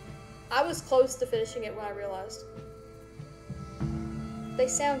 I was close to finishing it when I realized. They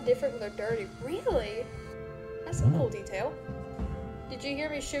sound different when they're dirty. Really? That's a cool detail. Did you hear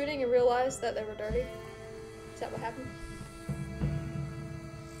me shooting and realize that they were dirty? Is that what happened?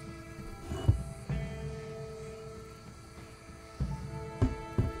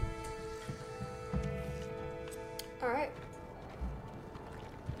 Alright.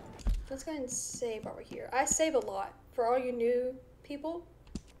 Let's go ahead and save while we're here. I save a lot. For all you new people,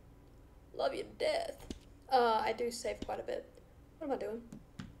 love you to death. I do save quite a bit. What am I doing?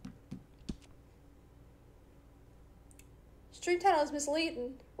 Stream title is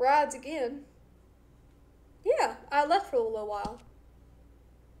misleading. Rides again. Yeah, I left for a little while.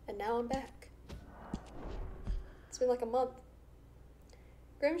 And now I'm back. It's been like a month.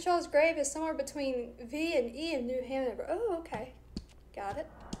 Grimshaw's grave is somewhere between V and E in New Hanover. Oh, okay. Got it.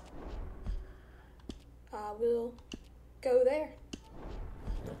 I will go there.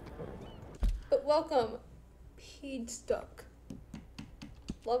 But welcome, Peedstuck.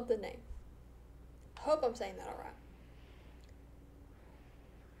 Love the name. Hope I'm saying that alright.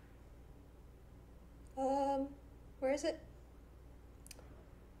 Where is it?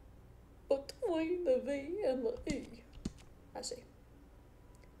 Between the V and the E. I see.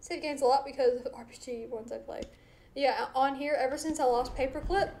 Save games a lot because of RPG ones I play. Yeah, on here, ever since I lost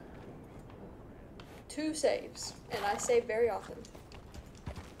Paperclip, 2 saves. And I save very often.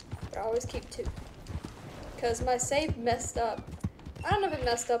 But I always keep 2. Because my save messed up. I don't know if it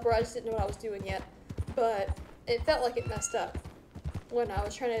messed up or I just didn't know what I was doing yet. But it felt like it messed up when I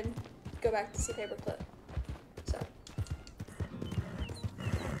was trying to go back to see Paperclip. So.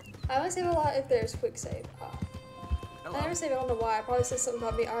 I only save a lot if there's quick save. I never save, I don't know why. I probably said something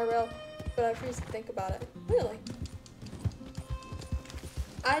about me IRL, but I refuse to think about it. Really?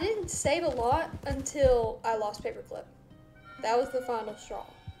 I didn't save a lot until I lost Paperclip. That was the final straw.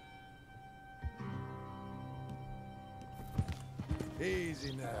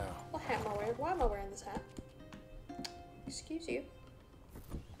 Easy now. What hat am I wearing? Why am I wearing this hat? Excuse you.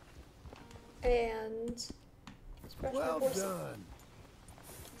 And let's brush my horse. Done.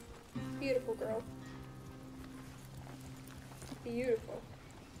 Beautiful girl. Beautiful.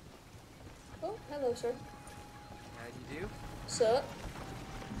 Oh, hello, sir. How'd you do? Sup?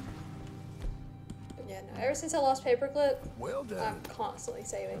 But yeah, no. Ever since I lost Paperclip, Well done. I'm constantly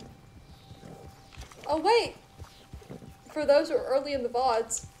saving. Oh wait! For those who are early in the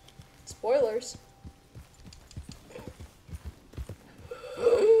VODs, spoilers.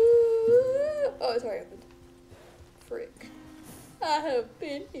 Oh, it's already opened. Frick. I have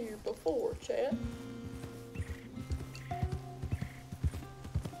been here before, chat.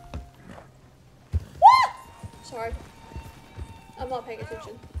 Sorry. I'm not paying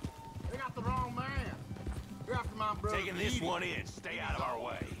attention. They got the wrong man. You're after my brother. Taking this one in. Stay out of our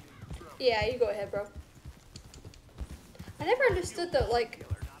way. Yeah, you go ahead, bro. I never understood the, like,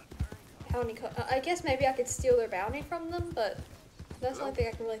 bounty I guess maybe I could steal their bounty from them, but that's the only thing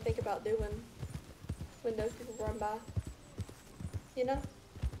I can really think about doing when those people run by. You know?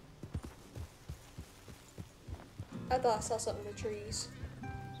 I thought I saw something in the trees.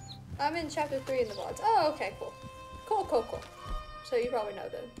 I'm in chapter 3 in the VODs. Oh, okay, cool. Cool. So you probably know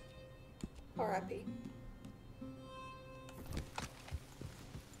then. R.I.P.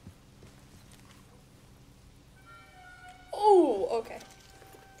 Oh, okay.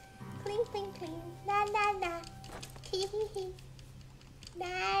 Cling, cling, cling. La, la, la. Hee, hee, hee.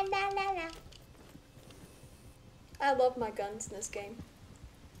 La, la, la, la. I love my guns in this game.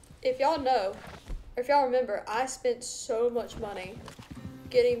 If y'all know, or if y'all remember, I spent so much money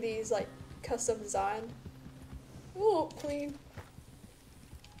getting these, like, custom designed. Ooh, clean.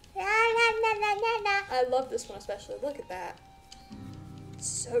 La, la, la, la, la, la. I love this one especially. Look at that. It's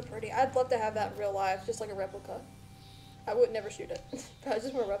so pretty. I'd love to have that in real life, just like a replica. I would never shoot it, but I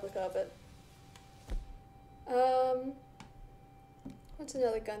just want a replica of it. What's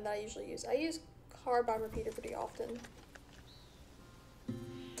another gun that I usually use? I use carbine repeater pretty often.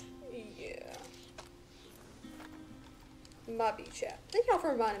 Yeah. My beach chat. Thank y'all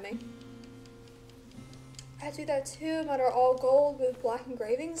for reminding me. I do that too. Mine are all gold with black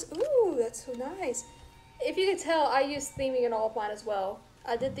engravings. Ooh, that's so nice. If you could tell, I use theming in all of mine as well.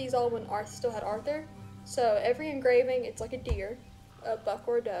 I did these all when Arthur still had Arthur. So every engraving, it's like a deer, a buck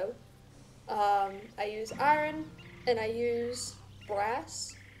or a doe. I use iron and I use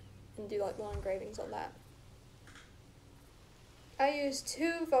brass and do like little engravings on that. I use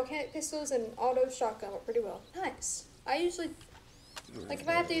 2 volcanic pistols and auto shotgun pretty well. Nice. I usually, like if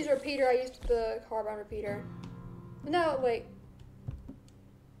I have to use a repeater, I use the carbine repeater. No, wait.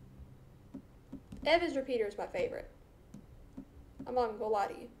 Evan's repeater is my favorite. I'm not gonna lie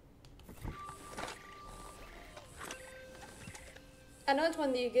to you. I know it's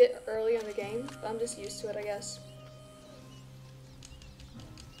one that you get early in the game, but I'm just used to it, I guess.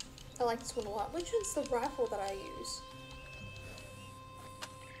 I like this one a lot. Which one's the rifle that I use?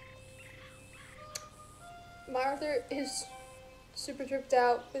 My Arthur is super dripped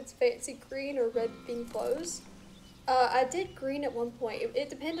out with fancy green or red bean clothes. I did green at one point. It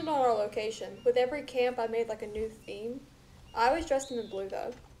depended on our location. With every camp, I made like a new theme. I always dressed him in blue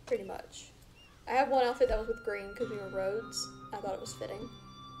though, pretty much. I have one outfit that was with green because we were roads. I thought it was fitting.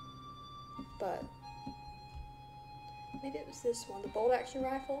 But maybe it was this one, the bolt action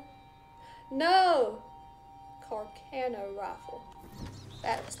rifle. No! Carcano rifle.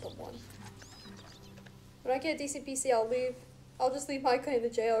 That was the one. When I get a decent PC, I'll just leave Micah in the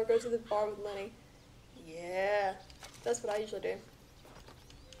jail or go to the bar with Lenny. Yeah, that's what I usually do.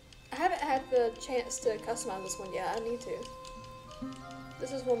 I haven't had the chance to customize this one yet. I need to.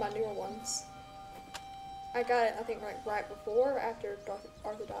 This is one of my newer ones. I got it, I think, right before or after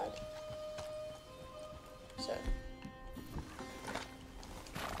Arthur died. So.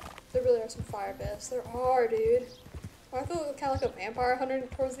 There really are some fire vests. There are, dude. I feel kind of like a vampire hunter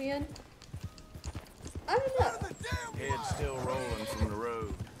towards the end. I don't know. Head still rolling from the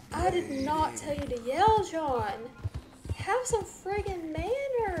road. I did not tell you to yell, John. Have some friggin'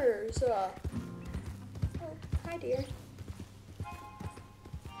 manners. Oh, hi, dear.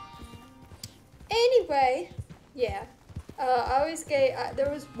 Anyway, yeah. I always gave. There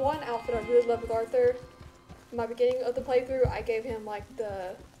was one outfit I really loved with Arthur. In my beginning of the playthrough, I gave him like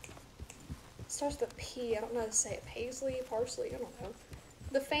the. It starts with a P. I don't know how to say it. Paisley, parsley. I don't know.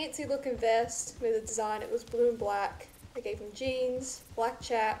 The fancy looking vest with the design. It was blue and black. I gave him jeans, black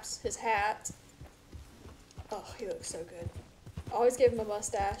chaps, his hat. Oh, he looks so good. I always gave him a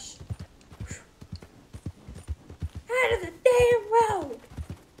mustache. Out of the damn road!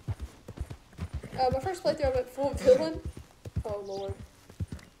 My first playthrough I went full villain. Oh lord.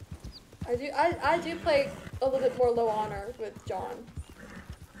 I do play a little bit more low honor with John.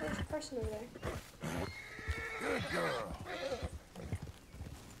 Oh, there's a person over there. Good girl.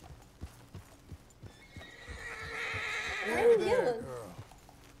 Why are you yelling?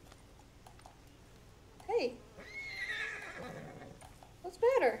 Hey. What's the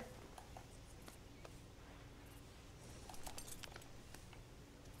matter?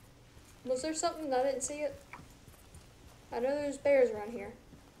 Was there something and I didn't see it? I know there's bears around here.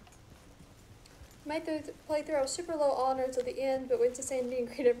 Made the playthrough, I was super low honor until the end, but went to Sandy and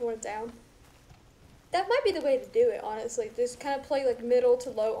greet everyone down. That might be the way to do it, honestly. Just kind of play like middle to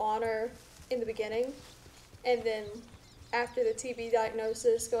low honor in the beginning, and then after the TB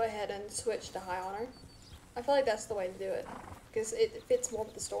diagnosis, go ahead and switch to high honor. I feel like that's the way to do it, because it fits more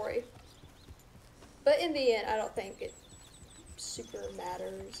with the story. But in the end, I don't think it super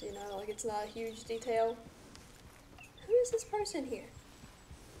matters, you know, like it's not a huge detail. Who is this person here?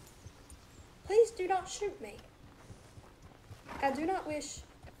 Please do not shoot me. I do not wish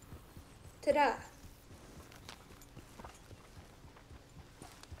to die.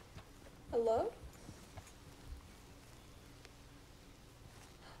 Hello?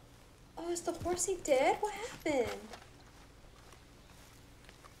 Oh, is the horsey dead? What happened?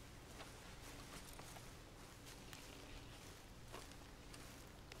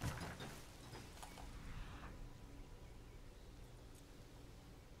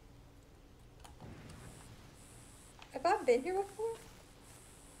 Have I been here before?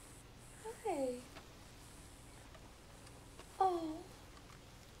 Hi. Oh.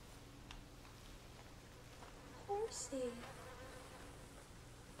 Horsey.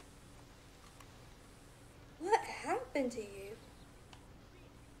 What happened to you?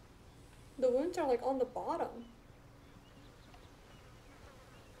 The wounds are like on the bottom.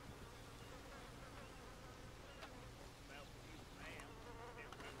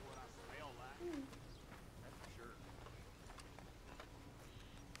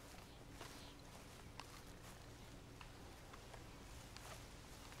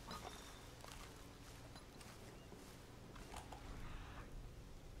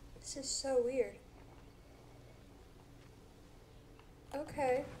 This is so weird.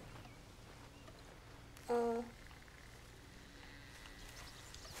 Okay.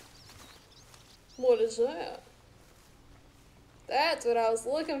 What is that? That's what I was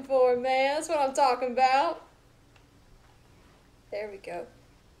looking for, man. That's what I'm talking about. There we go.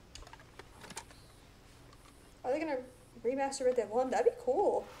 Are they gonna remaster Red Dead 1? That'd be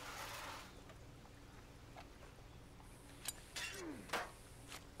cool.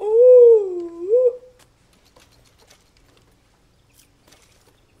 Ooh.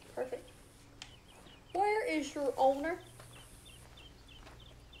 Perfect. Where is your owner?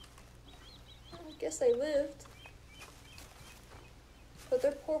 I guess they lived. But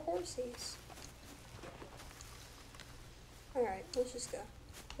they're poor horsies. Alright, let's just go.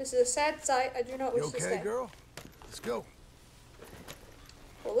 This is a sad sight. I do not wish to stay. You okay, girl? Let's go.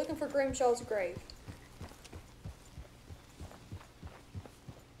 We're looking for Grimshaw's grave.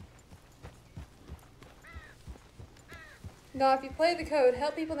 No, if you play the code,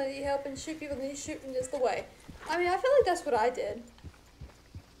 help people that need help and shoot people that need shooting is the way. I mean, I feel like that's what I did.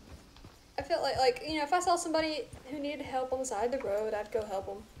 I felt like, you know, if I saw somebody who needed help on the side of the road, I'd go help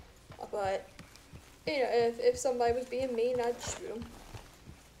them. But You know, if somebody was being mean, I'd shoot them.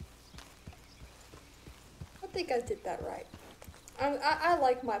 I think I did that right. I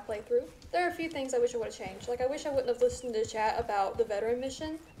like my playthrough. There are a few things I wish I would have changed. Like, I wish I wouldn't have listened to chat about the veteran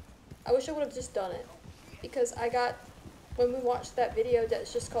mission. I wish I would have just done it. Because I got, when we watched that video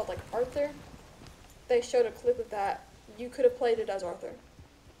that's just called, like, Arthur, they showed a clip of that. You could have played it as Arthur.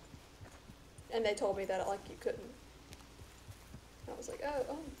 And they told me that, like, you couldn't. I was like,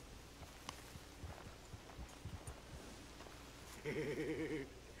 oh.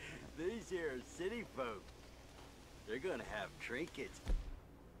 These here are city folk. They're gonna have trinkets.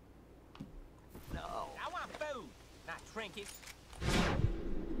 No. I want food, not trinkets.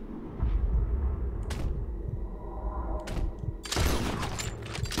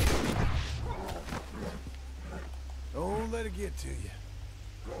 Don't let it get to you.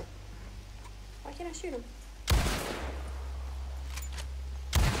 Why can't I shoot him?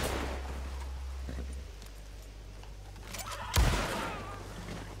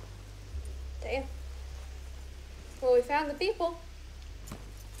 Damn. Well, we found the people.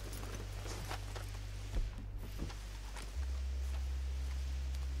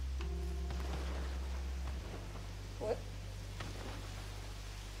 What?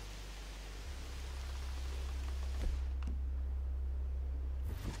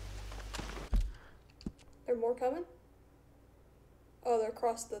 There more coming? Oh, they're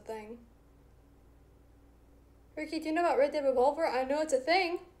across the thing. Ricky, do you know about Red Dead Revolver? I know it's a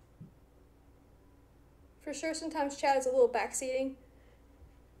thing. For sure, sometimes chat is a little backseating.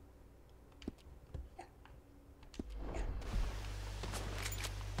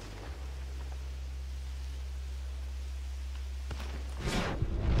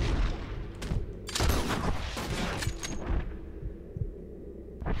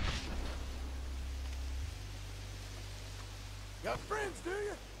 Got friends, do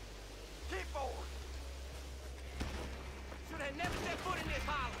you? Keep forward. Should have never set foot in this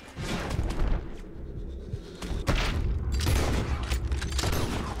holler.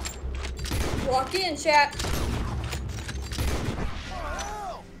 Walk in, chat.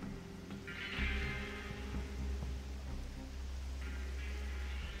 Oh,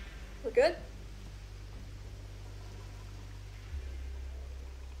 We're good?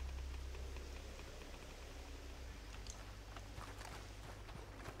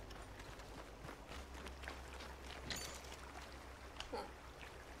 Huh.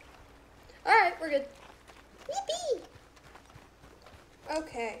 Alright, we're good. Yippee!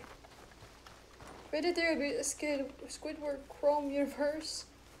 Okay. Ready to reboot the Squidward Chrome universe?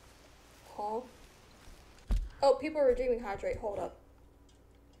 Huh? Oh, people are redeeming hydrate. Hold up.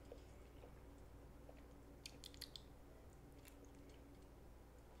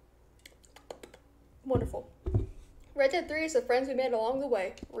 Wonderful. Red Dead 3 is the friends we made along the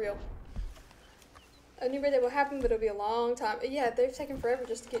way. Real. I knew Red Dead would happen, but it'll be a long time. Yeah, they've taken forever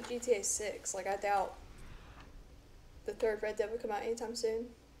just to get GTA 6. Like, I doubt the third Red Dead would come out anytime soon.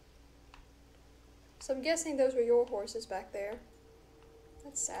 So I'm guessing those were your horses back there.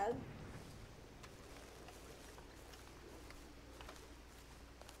 That's sad.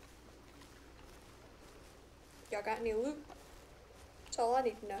 Y'all got any loot? That's all I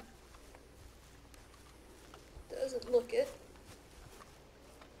need to know. Doesn't look it.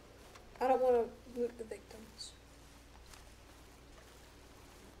 I don't want to loot the victims.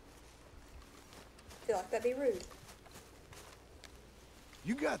 I feel like that'd be rude.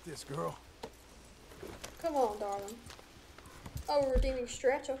 You got this, girl. Come on, darling. Oh, we're redeeming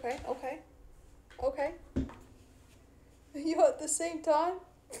stretch. Okay, okay. Okay. You at the same time?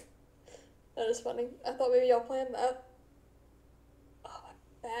 That is funny. I thought maybe y'all planned that. Oh,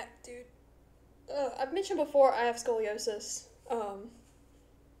 my back, dude. I've mentioned before I have scoliosis. I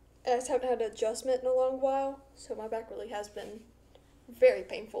just haven't had an adjustment in a long while, so my back really has been very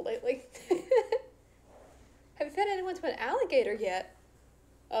painful lately. Have you fed anyone to an alligator yet?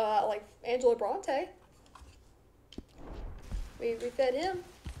 Like Angelo Bronte. We fed him,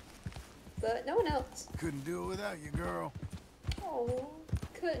 but no one else. Couldn't do it without you, girl. Oh,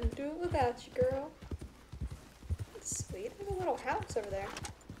 couldn't do it without you, girl. That's sweet. There's a little house over there.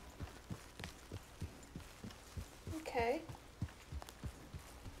 Okay.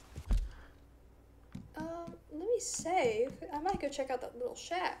 Let me save. I might go check out that little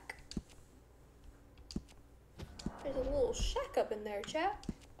shack. There's a little shack up in there, chat.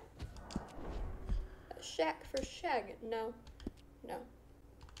 A shack for shagging. No. No.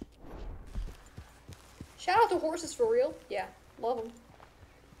 Shout out to horses for real. Yeah, love them.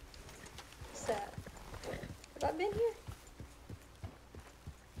 Sad. Have I been here?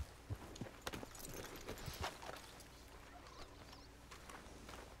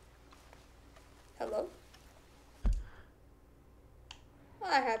 Hello?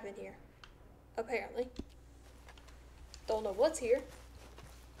 have been here. Apparently. Don't know what's here.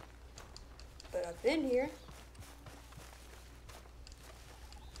 But I've been here.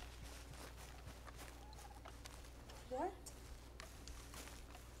 What?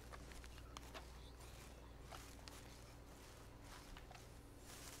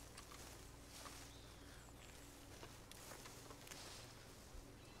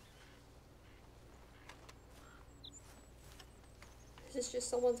 Is this just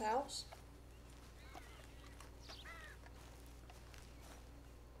someone's house?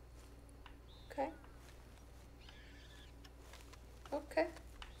 Okay. Okay.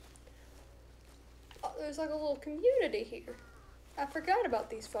 Oh, there's like a little community here. I forgot about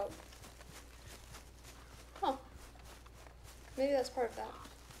these folk. Huh. Maybe that's part of that.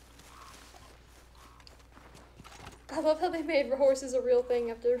 I love how they made horses a real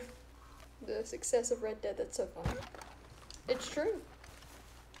thing after the success of Red Dead. That's so funny. It's true.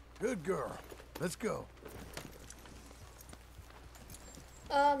 Good girl. Let's go.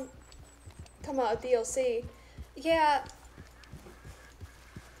 Come on, DLC. Yeah.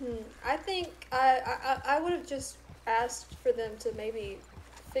 I think I would have just asked for them to maybe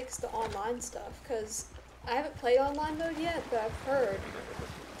fix the online stuff, because I haven't played online mode yet, but I've heard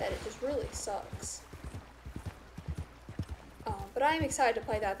that it just really sucks. But I am excited to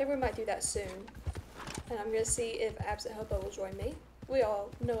play that. I think we might do that soon. And I'm going to see if Absent Hobo will join me. We all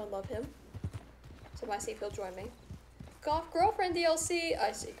know and love him. So I might see if he'll join me. Golf Girlfriend DLC?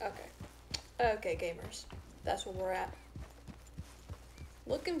 I see. Okay. Okay, gamers. That's where we're at.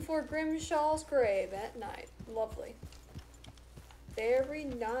 Looking for Grimshaw's grave at night. Lovely. Very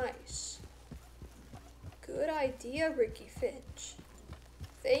nice. Good idea, Ricky Finch.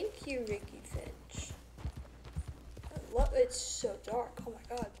 Thank you, Ricky Finch. I love it's so dark. Oh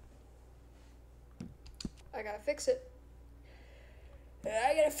my god. I gotta fix it.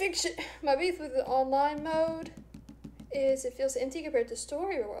 I gotta fix it. My beef with the online mode is it feels empty compared to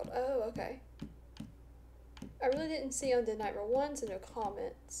story world. Oh, okay. I really didn't see on Dead Night Roll 1, so no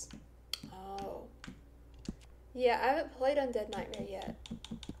comments. Oh. Yeah, I haven't played on Dead Nightmare yet.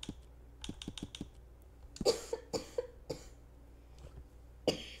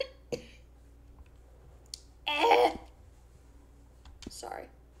 Sorry.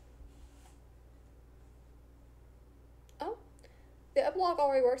 Oh. The epilogue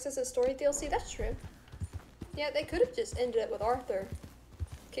already works as a story DLC. That's true. Yeah, they could have just ended it with Arthur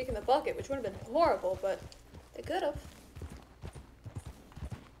kicking the bucket, which would have been horrible, but they could have.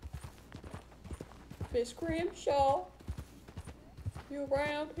 Miss Grimshaw, you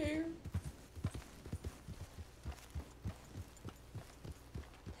around here?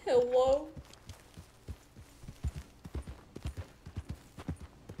 Hello?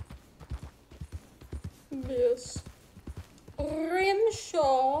 Miss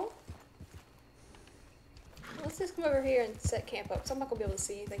Grimshaw? Let's just come over here and set camp up, because I'm not going to be able to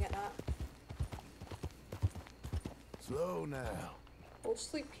see anything at night. Slow now. We'll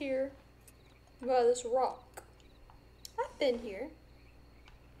sleep here by this rock. I've been here.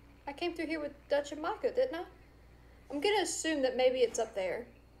 I came through here with Dutch and Micah, didn't I? I'm going to assume that maybe it's up there.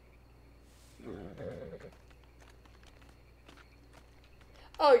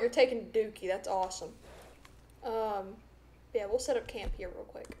 Oh, you're taking Dookie. That's awesome. Yeah, we'll set up camp here real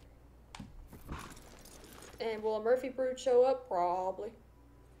quick. And will a Murphy brood show up? Probably.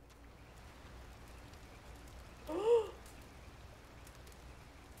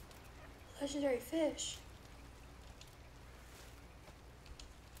 Legendary fish.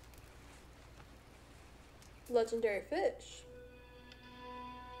 Legendary fish.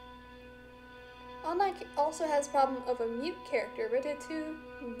 Online also has a problem of a mute character. Red Dead 2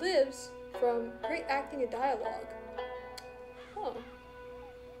 lives from great acting and dialogue. Oh.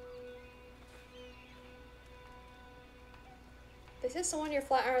 They said someone near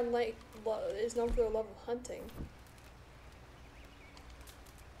Flatiron Lake is known for their love of hunting.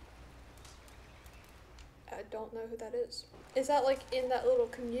 I don't know who that is. Is that like in that little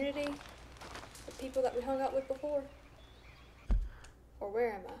community of people that we hung out with before? Or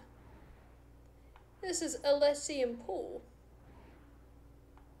where am I? This is Elysium Pool.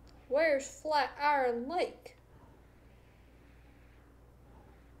 Where's Flatiron Lake?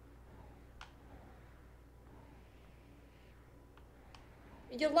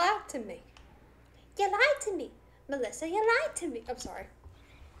 You lied to me. You lied to me. Melissa, you lied to me. I'm sorry.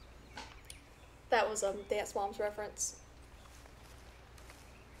 That was a Dance Moms reference.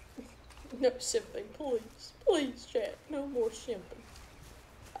 No simping, please. Please, chat. No more simping.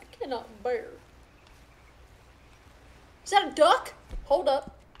 I cannot bear. Is that a duck? Hold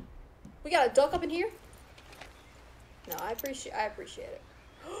up. We got a duck up in here? No, I appreciate it.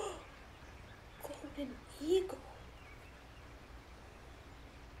 An eagle.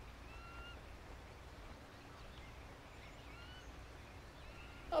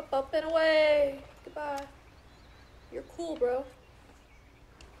 Up and away. Goodbye. You're cool, bro.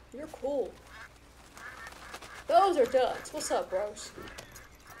 You're cool. Those are ducks. What's up, bros?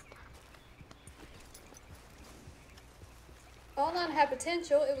 Online had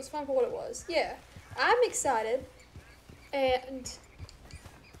potential. It was fun for what it was. Yeah. I'm excited. And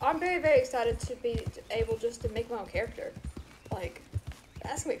I'm very, very excited to be able just to make my own character. Like,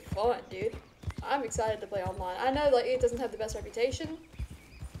 that's gonna be fun, dude. I'm excited to play online. I know, like, it doesn't have the best reputation.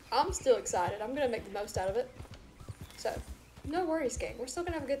 I'm still excited. I'm gonna make the most out of it. So, no worries, gang. We're still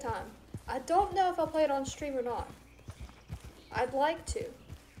gonna have a good time. I don't know if I'll play it on stream or not. I'd like to.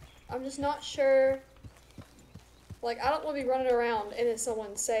 I'm just not sure. Like, I don't want to be running around and then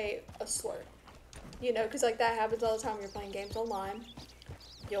someone say a slur. You know, because, like, that happens all the time when you're playing games online.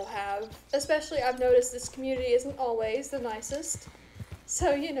 You'll have, especially, I've noticed this community isn't always the nicest.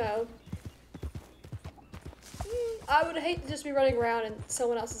 So, you know, I would hate to just be running around and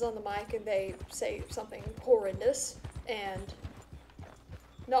someone else is on the mic and they say something horrendous and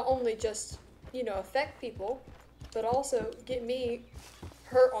not only just, you know, affect people, but also get me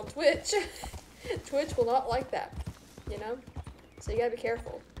hurt on Twitch. Twitch will not like that, you know? So you gotta be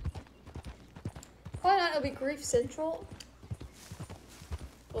careful. Why not? It'll be Grief Central.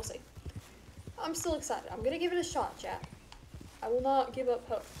 We'll see. I'm still excited. I'm gonna give it a shot, chat. I will not give up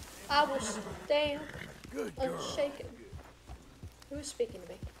hope. I will stand unshaken. Who is speaking to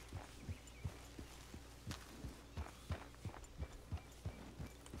me?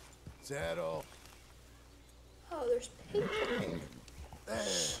 Saddle. Oh, there's people. There.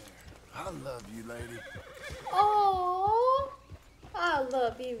 I love you, lady. Oh, I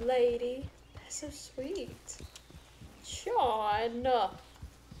love you, lady. That's so sweet. Sean.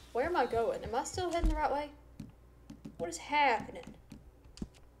 Where am I going? Am I still heading the right way? What is happening?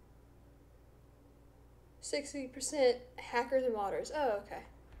 60% hackers and modders. Oh, okay.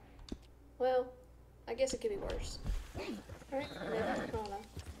 Well, I guess it could be worse. Right? Never. I don't know.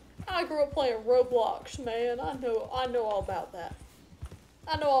 I grew up playing Roblox, man. I know all about that.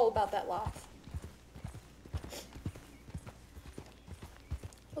 I know all about that life.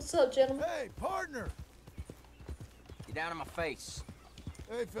 What's up, gentlemen? Hey, partner. Get down on my face.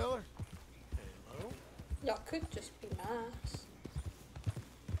 Hey, feller. Hello? Y'all could just be nice.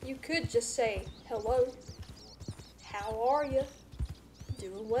 You could just say, hello. How are you?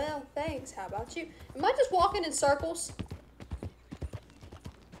 Doing well, thanks. How about you? Am I just walking in circles?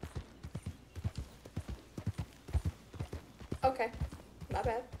 Okay. My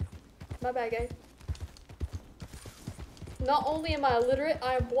bad. My bad, gang. Not only am I illiterate,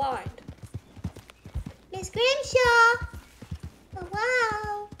 I am blind. Miss Grimshaw! Oh,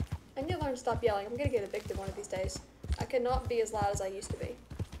 wow. I need to learn to stop yelling. I'm gonna get evicted one of these days. I cannot be as loud as I used to be.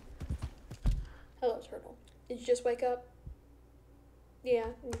 Hello, turtle. Did you just wake up? Yeah,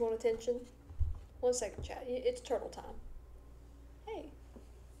 you want attention? 1 second, chat. It's turtle time. Hey.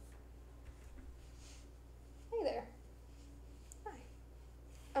 Hey there. Hi.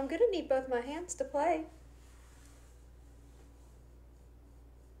 I'm gonna need both my hands to play.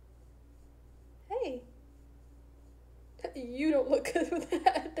 Hey. You don't look good with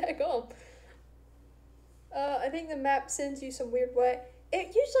that. Daggone. I think the map sends you some weird way.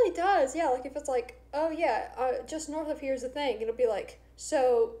 It usually does, yeah. Like if it's like, oh yeah, just north of here is the thing. It'll be like,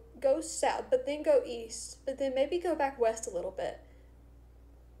 so go south, but then go east, but then maybe go back west a little bit.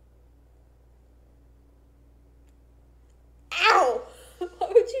 Ow! Why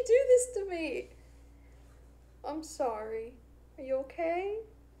would you do this to me? I'm sorry. Are you okay?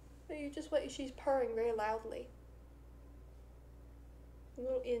 Are you just wait? She's purring very loudly. The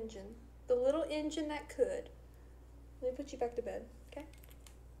little engine. The little engine that could. Let me put you back to bed, okay?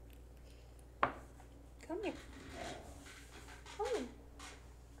 Come here. Come.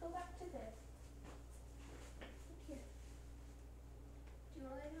 Go back to bed. Look here. Do you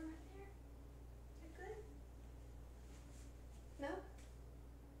want to lay down right there? You're good? No?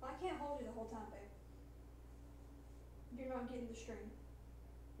 Well, I can't hold you the whole time, babe. You're not getting the string.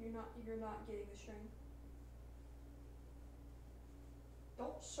 You're not getting the string.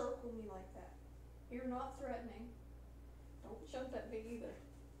 Don't circle me like that. You're not threatening. Don't jump at me either.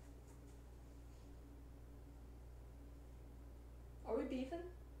 Are we beefing?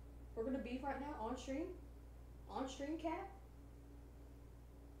 We're gonna beef right now on stream? On stream, cat?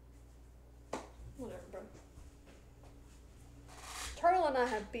 Whatever, bro. Turtle and I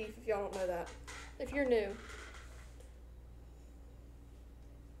have beef, if y'all don't know that. If you're new.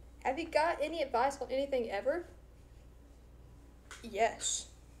 Have you got any advice on anything ever? Yes.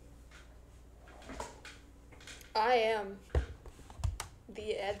 I am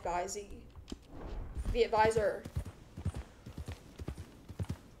the advisee. The advisor.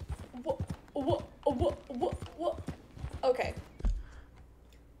 What? Okay.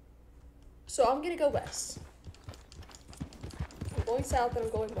 So I'm gonna go west. I'm going south and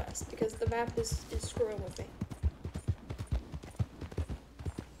I'm going west because the map is screwing with me.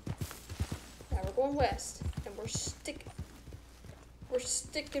 Now we're going west and we're sticking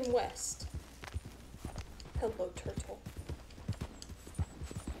west. Hello, turtle.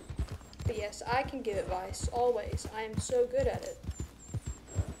 But yes, I can give advice, always. I am so good at it.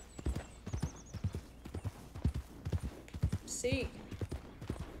 See.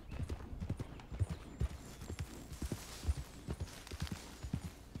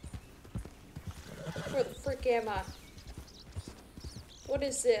 Where the frick am I? What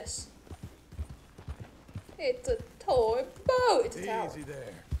is this? It's a toy boat! It's a tower. Easy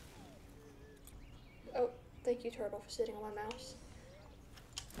there. Oh, thank you, turtle, for sitting on my mouse.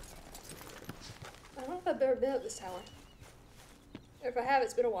 I don't know if I've ever been up this tower. If I have,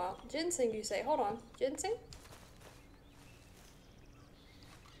 it's been a while. Ginseng, you say? Hold on. Ginseng?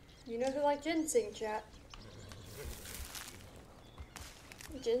 You know who like ginseng, chat?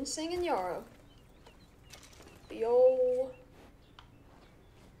 Ginseng and Yarrow. The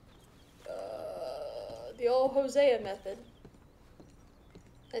old Hosea method.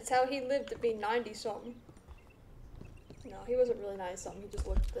 That's how he lived to be 90-something. No, he wasn't really 90-something. He just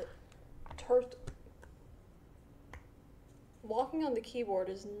looked at turtle. Walking on the keyboard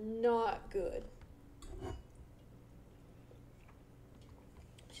is not good.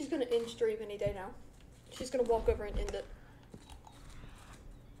 She's gonna end stream any day now. She's gonna walk over and end it.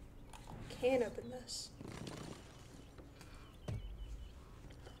 Can't open this.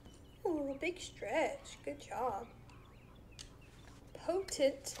 Ooh, big stretch. Good job.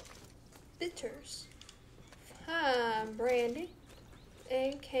 Potent bitters. Fine brandy.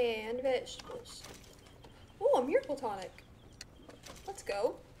 And canned vegetables. Ooh, a miracle tonic. Let's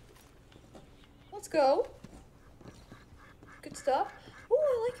go. Let's go. Good stuff. Ooh,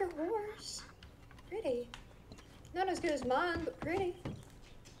 I like your horse. Pretty. Not as good as mine, but pretty.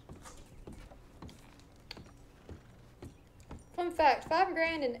 Fun fact, 5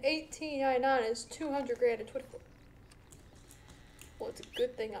 grand in 1899 is 200 grand in 24. Well, it's a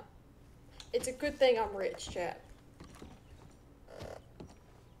good thing I'm rich, chat.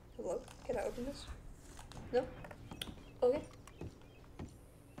 Hello? Can I open this? No? Okay.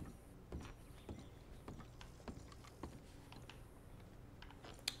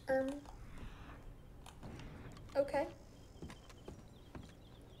 Okay.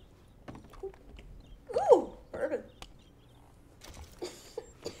 Ooh, bourbon.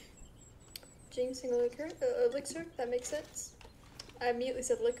 Ginseng liquor, elixir, that makes sense. I immediately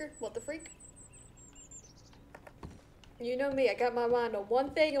said liquor, what the freak? You know me, I got my mind on one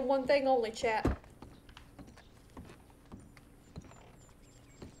thing and one thing only, chat.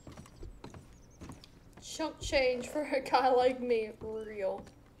 Chump change for a guy like me, real.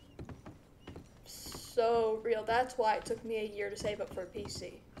 So real, that's why it took me a year to save up for a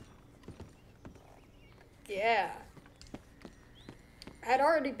PC. Yeah. I had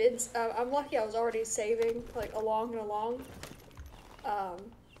already been, I'm lucky I was already saving, like, along,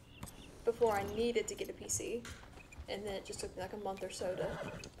 before I needed to get a PC. And then it just took me like a month or so to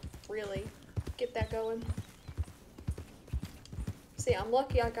really get that going. See, I'm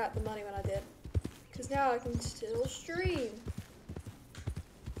lucky I got the money when I did. Because now I can still stream.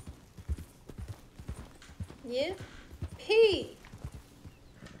 Yeah? P!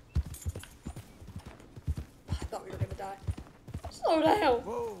 I thought we were gonna die. Slow down!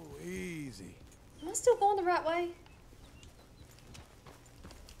 Whoa, easy. Am I still going the right way?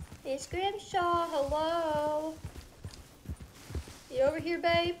 It's Grimshaw, hello? You over here,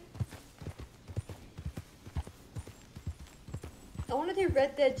 babe? I want to do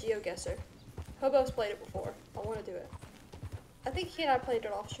Red Dead GeoGuessr. Hobo's played it before. I want to do it. I think he and I played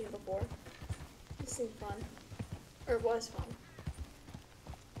it off stream before. It seemed fun. Or it was fun.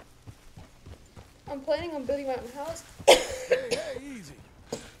 I'm planning on building my own house. Hey, easy.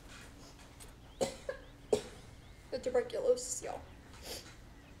 The tuberculosis, y'all.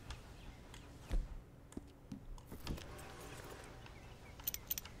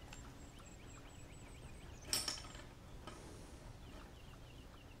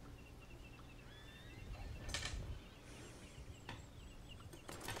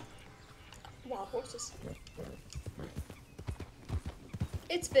 Wild horses.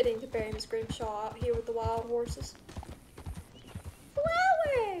 It's fitting to bury Miss Grimshaw out here with the wild horses.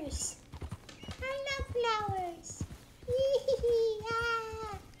 Flowers! I love flowers.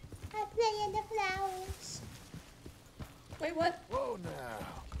 Ah, I play in the flowers. Wait, what? Whoa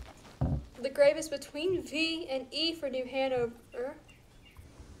now. The grave is between V and E for New Hanover.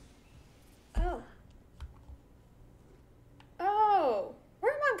 Oh. Oh.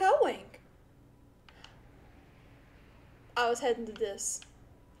 Where am I going? I was heading to this.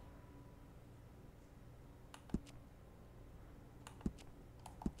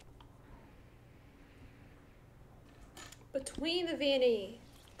 Between the V and E.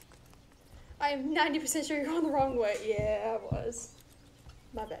 I am 90% sure you're going the wrong way. Yeah, I was.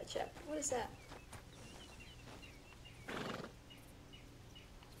 My bad, chap. What is that?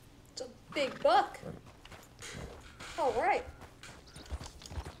 It's a big buck. Alright.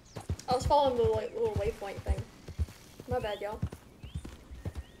 I was following the like, little waypoint thing. My bad, y'all.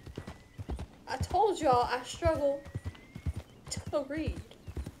 I told y'all I struggle to read.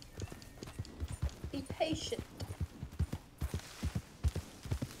 Be patient.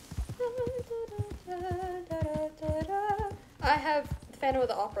 I have Phantom of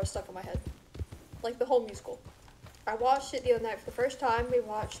the Opera stuck in my head. Like the whole musical. I watched it the other night for the first time. We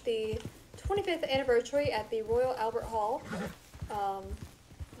watched the 25th anniversary at the Royal Albert Hall.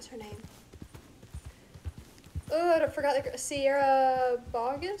 What's her name? Oh, I forgot. Sierra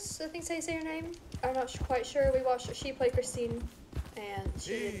Bogus, I think they say her name. I'm not quite sure. We watched her. She played Christine, and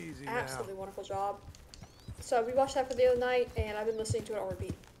she did an absolutely wonderful job. So we watched that for the other night, and I've been listening to it on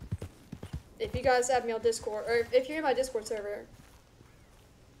repeat. If you guys have me on Discord, or if you're in my Discord server,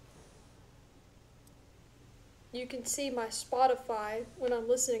 you can see my Spotify when I'm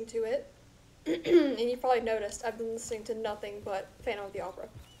listening to it. And you probably noticed I've been listening to nothing but Phantom of the Opera.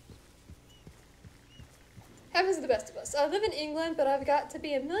 Happens to the best of us. I live in England, but I've got to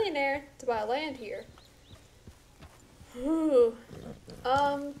be a millionaire to buy land here. Whew.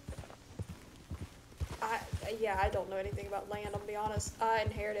 I don't know anything about land, I'll be honest. I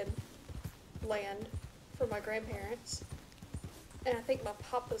inherited land from my grandparents. And I think my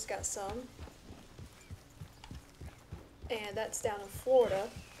papa's got some. And that's down in Florida.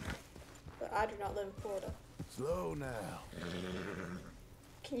 But I do not live in Florida. Slow now.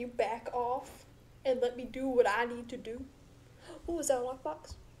 Can you back off and let me do what I need to do? Oh, is that a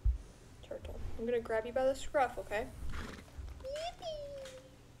lockbox? Turtle. I'm gonna grab you by the scruff, okay?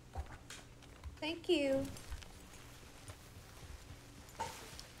 Yippee! Thank you.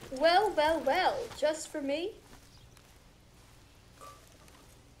 Well, well, well. Just for me?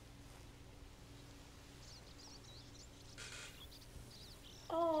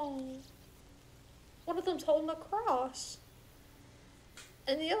 Oh. One of them's holding a cross.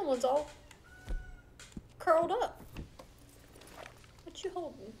 And the other one's all curled up. What you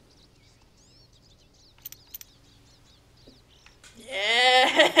holding?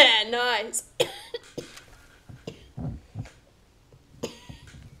 Yeah, nice.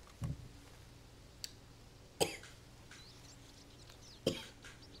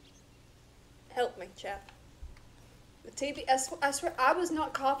 Help me, chap. The TV, I swear, I was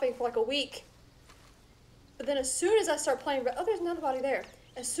not coughing for like a week. But then as soon as I start playing oh, there's nobody there.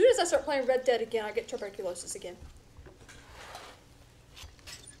 As soon as I start playing Red Dead again, I get tuberculosis again.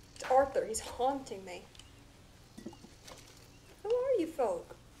 It's Arthur, he's haunting me. Who are you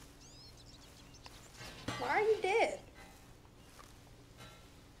folk? Why are you dead?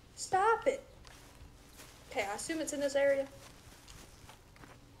 Stop it. Okay, I assume it's in this area.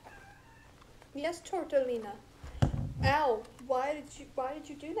 Yes, Tortolina. Ow, why did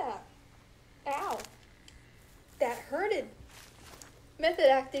you do that? Ow. That hurted. Method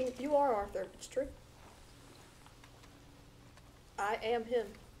acting, you are Arthur, it's true. I am him.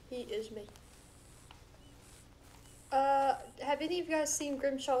 He is me. Have any of you guys seen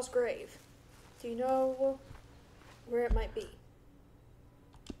Grimshaw's grave? Do you know where it might be?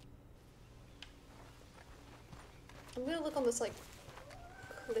 I'm gonna look on this, like,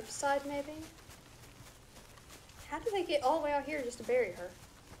 cliffside, maybe? How did they get all the way out here just to bury her?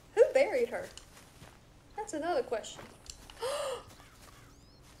 Who buried her? That's another question. I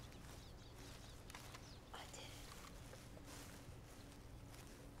did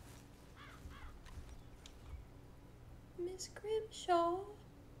it. Miss Grimshaw.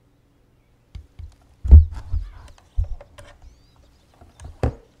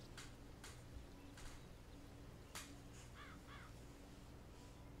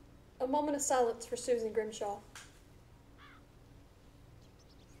 A moment of silence for Susan Grimshaw.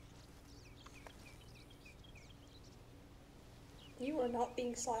 You are not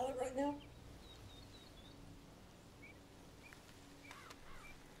being silent right now.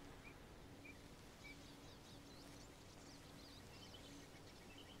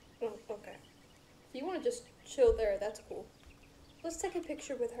 Oh, okay. If you want to just chill there, that's cool. Let's take a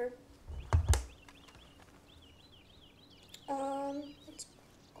picture with her.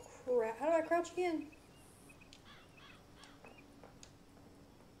 How do I crouch again?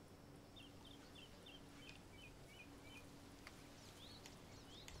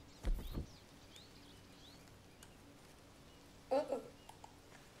 Uh-oh.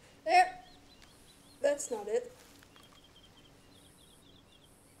 There! That's not it.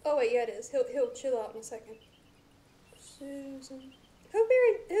 Oh wait, yeah it is. He'll chill out in a second. Susan. Who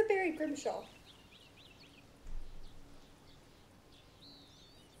buried Grimshaw?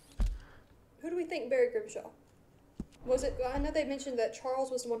 Who do we think buried Grimshaw? Was it, I know they mentioned that Charles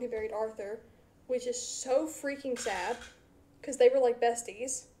was the one who buried Arthur, which is so freaking sad, because they were like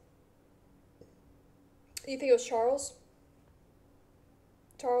besties. You think it was Charles?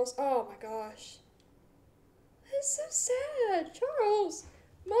 Charles? Oh my gosh. That's so sad. Charles,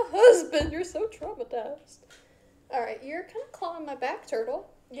 my husband, you're so traumatized. Alright, you're kind of clawing my back, Turtle.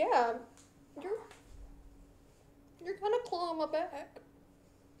 Yeah, you're kind of clawing my back.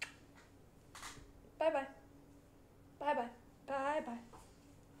 Bye-bye. Bye-bye.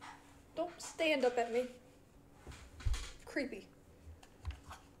 Bye-bye. Don't stand up at me. Creepy.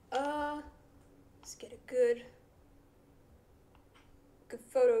 Let's get a good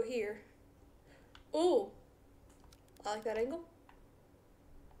photo here. Ooh. I like that angle.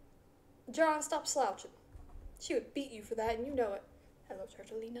 John, stop slouching. She would beat you for that, and you know it. Hello,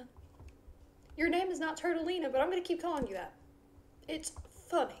 Turtleina. Your name is not Turtleina, but I'm going to keep calling you that. It's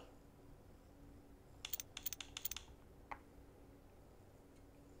funny.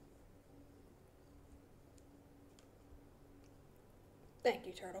 Thank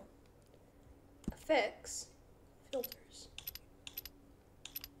you, Turtle. Effects. Filters.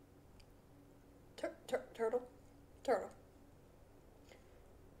 Turtle. Turtle. Turtle.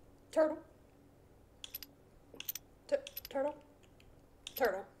 Turtle.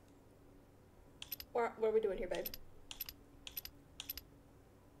 Turtle. What are we doing here, babe?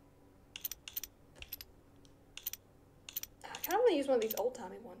 I kind of want to use one of these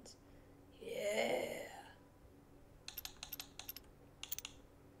old-timey ones. Yeah.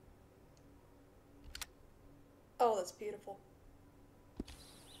 Oh, that's beautiful.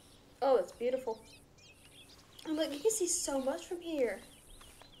 Oh, that's beautiful. And look, you can see so much from here.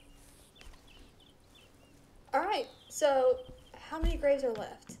 Alright, so how many graves are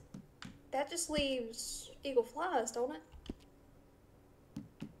left? That just leaves Eagle Flies, don't it?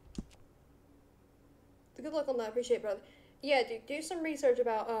 Good luck on that. Appreciate it, brother. Yeah, dude, do some research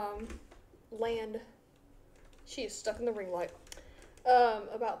about land. She is stuck in the ring light.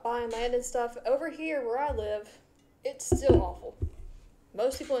 About buying land and stuff. Over here where I live, it's still awful.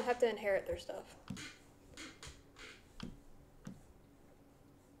 Most people have to inherit their stuff.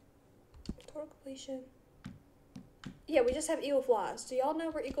 Total completion. Yeah, we just have Eagle Flies. Do y'all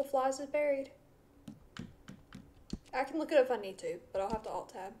know where Eagle Flies is buried? I can look it up if I need to, but I'll have to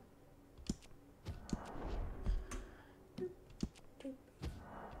alt-tab.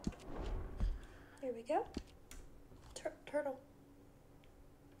 There we go. Turtle.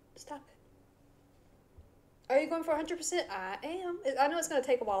 Stop it. Are you going for 100%? I am. I know it's going to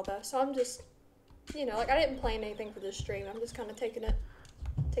take a while, though, so I'm just, you know, like, I didn't plan anything for this stream. I'm just kind of taking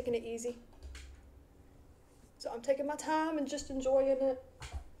it easy. So I'm taking my time and just enjoying it.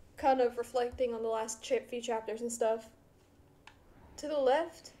 Kind of reflecting on the last few chapters and stuff. To the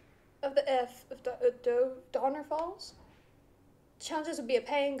left of the F of Donner Falls. Challenges would be a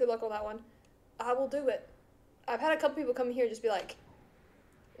pain. Good luck on that one. I will do it. I've had a couple people come here and just be like,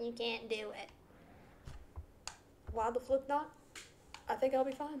 you can't do it. Why the flip not? I think I'll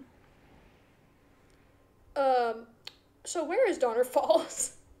be fine. So where is Donner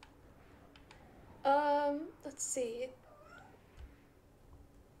Falls? Let's see.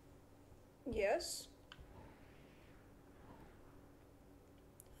 Yes.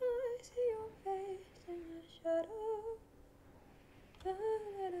 I see your face in the shadow. Da, da,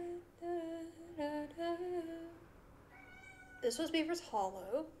 da, da, da. This was Beaver's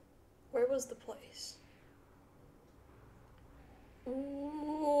Hollow. Where was the place?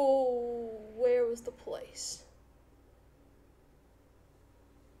 Ooh, where was the place?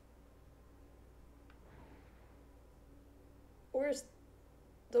 Where's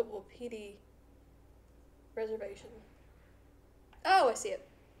the Wapiti Reservation? Oh, I see it.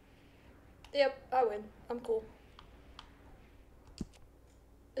 Yep, I win. I'm cool.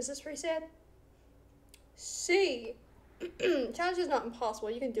 Is this pretty sad? C. Challenge is not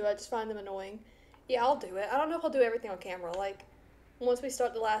impossible. You can do it. I just find them annoying. Yeah, I'll do it. I don't know if I'll do everything on camera. Like, once we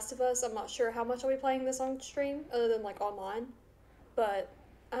start The Last of Us, I'm not sure how much I'll be playing this on stream, other than, like, online. But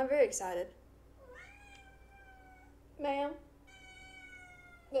I'm very excited. Ma'am?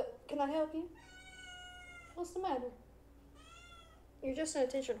 Can I help you? What's the matter? You're just an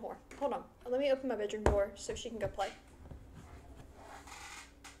attention whore. Hold on. Let me open my bedroom door so she can go play.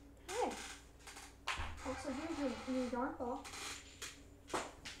 Hey. Also, here's your new yarn ball.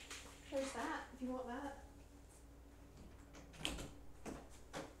 There's that, if you want that.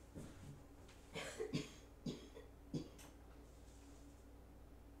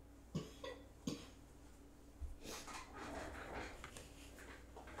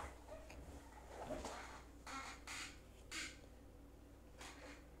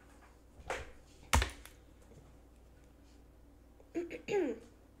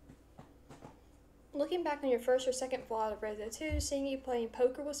 Looking back on your first or second VOD of Red Dead 2, seeing you playing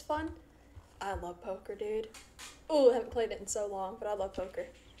poker was fun. I love poker, dude. Oh, I haven't played it in so long, but I love poker.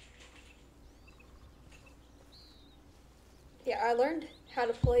 Yeah, I learned how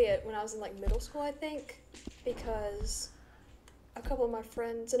to play it when I was in like middle school, I think, because a couple of my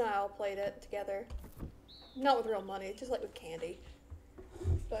friends and I all played it together. Not with real money, just like with candy.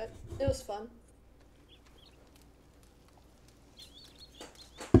 But it was fun.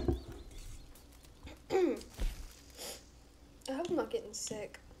 I hope I'm not getting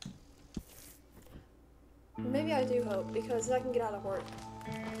sick. Maybe I do hope, because then I can get out of work.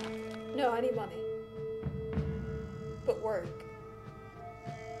 No, I need money. But work.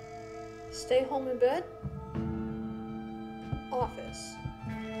 Stay home in bed? Office.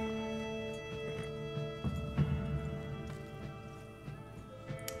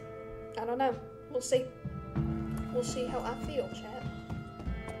 I don't know. We'll see. We'll see how I feel, chat.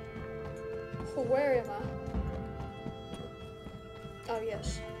 Where am I? Oh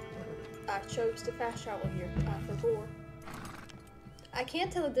yes. I chose to fast travel here. I forgot. I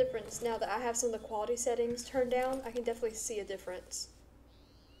can't tell the difference now that I have some of the quality settings turned down. I can definitely see a difference.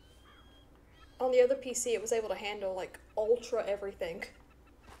 On the other PC, it was able to handle like ultra everything.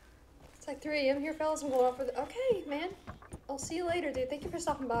 It's like 3 AM here, fellas. I'm going off for the. Okay, man. I'll see you later, dude. Thank you for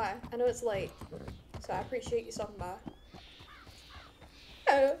stopping by. I know it's late, so I appreciate you stopping by.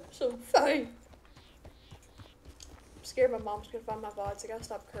 So fine. I'm scared my mom's gonna find my VODs. I gotta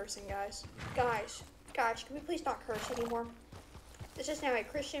stop cursing, guys. Guys, can we please not curse anymore? This is now a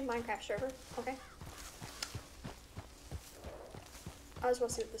Christian Minecraft server, okay? I just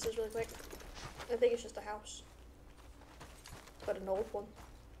want to see what this is really quick. I think it's just a house. But an old one.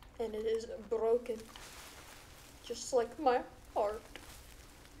 And it is broken. Just like my heart.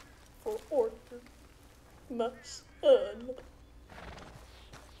 For order. My son.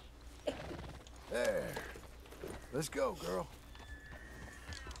 There. Let's go, girl.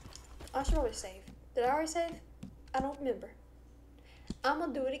 I should always save. Did I already save? I don't remember. I'm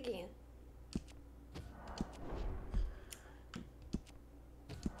gonna do it again.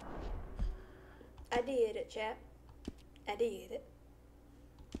 I did it, chat. I did it.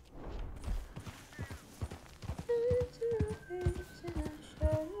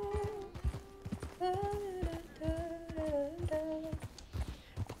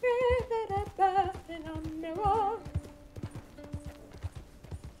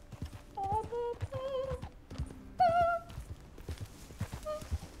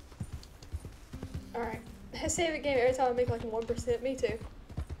 Alright. I save a game every time I make like 1%. Me too.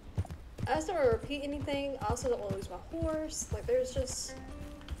 I just don't want to repeat anything. I also don't want to lose my horse. Like, there's just...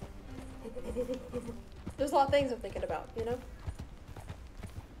 there's a lot of things I'm thinking about, you know?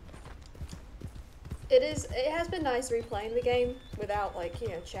 It has been nice replaying the game without, like, you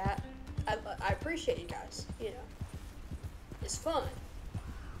know, chat. I appreciate you guys, you know. It's fun.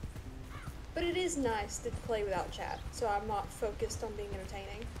 But it is nice to play without chat, so I'm not focused on being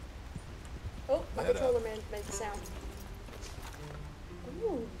entertaining. Oh, my controller made the sound.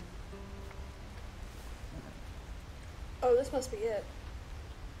 Ooh. Oh, this must be it.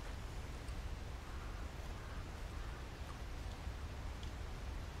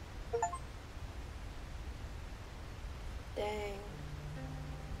 Dang.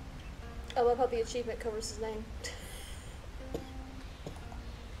 I love how the achievement covers his name.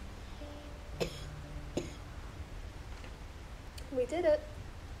 We did it.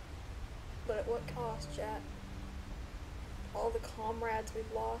 But at what cost, chat? All the comrades we've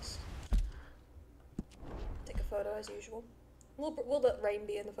lost. Take a photo as usual. We'll let Rain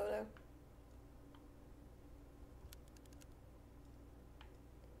be in the photo.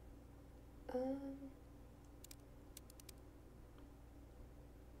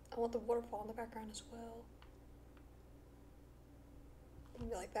 I want the waterfall in the background as well.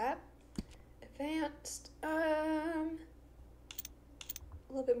 Maybe like that. Advanced. A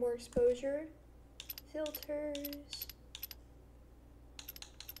little bit more exposure. Filters.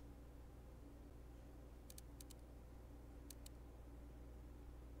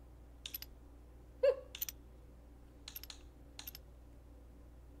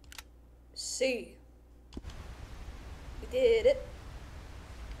 see. We did it.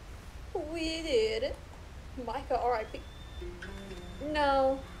 We did it. Micah, R.I.P.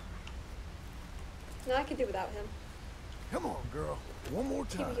 No. No, I can do without him. Come on, girl. One more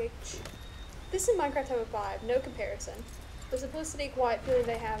time. TBH. This is Minecraft type of vibe, no comparison. The simplicity, quiet feeling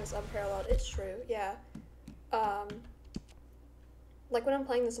they have is unparalleled. It's true, yeah. Like when I'm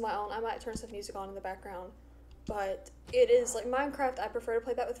playing this on my own, I might turn some music on in the background. But it is, like, Minecraft, I prefer to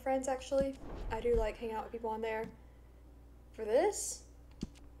play that with friends, actually. I do like hanging out with people on there. For this?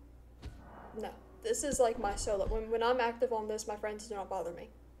 No. This is like my solo. When I'm active on this, my friends do not bother me.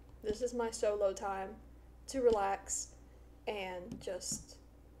 This is my solo time to relax and just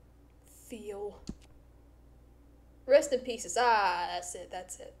feel. Rest in pieces. Ah, that's it.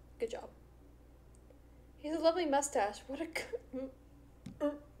 That's it. Good job. He has a lovely mustache. What a good.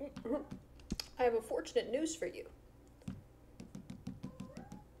 I have unfortunate news for you.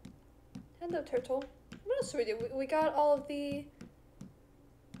 Hello, turtle. What else do we do? We got all of the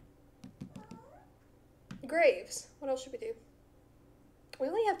graves. What else should we do? We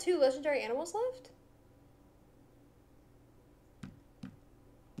only have 2 legendary animals left?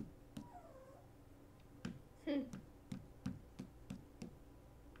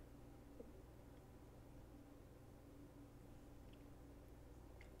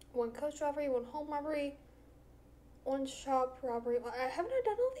 One coach robbery, 1 home robbery, 1 shop robbery. Haven't I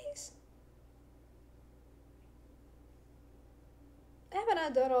done all these? Haven't I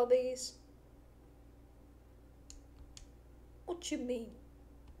done all these? What you mean?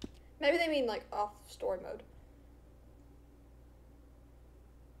 Maybe they mean like off story mode.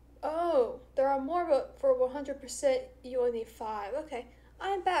 Oh, there are more, but for 100% you only need 5. Okay,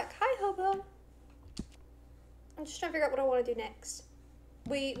 I'm back. Hi, Hobo. I'm just trying to figure out what I want to do next.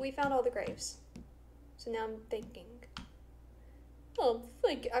 We found all the graves, so now I'm thinking. Oh,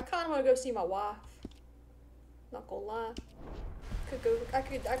 I kind of want to go see my wife. Not gonna lie. I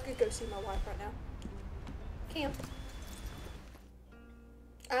could go see my wife right now. Camp.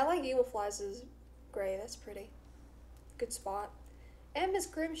 I like Evil Flies' grave. That's pretty. Good spot. And Miss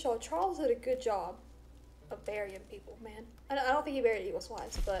Grimshaw. Charles did a good job of burying people, man. I don't think he buried Evil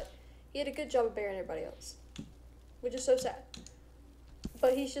Flies, but he had a good job of burying everybody else, which is so sad.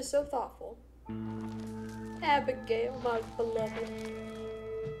 But he's just so thoughtful. Abigail, my beloved.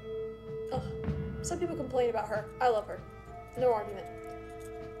 Ugh. Some people complain about her. I love her. No argument.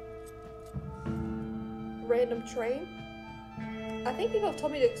 Random train? I think people have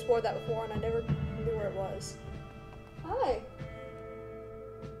told me to explore that before and I never knew where it was. Hi.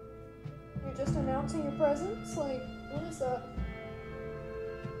 You're just announcing your presence? Like, what is that?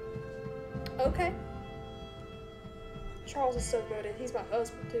 Okay. Charles is so goated. He's my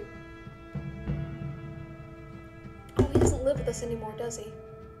husband, too. Oh, he doesn't live with us anymore, does he?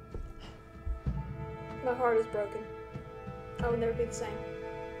 My heart is broken. I will never be the same.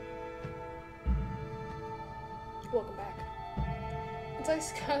 Welcome back. It's like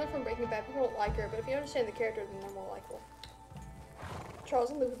Skylar from Breaking Bad. People don't like her, but if you understand the character, then they're more likable.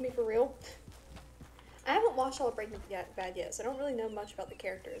 Charles will live with me for real. I haven't watched all of Breaking Bad yet, so I don't really know much about the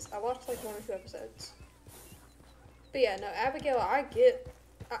characters. I watched like 1 or 2 episodes. But yeah, no, Abigail, I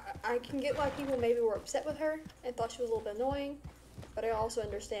can get why people maybe were upset with her and thought she was a little bit annoying, but I also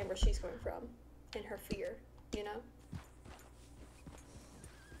understand where she's coming from and her fear, you know?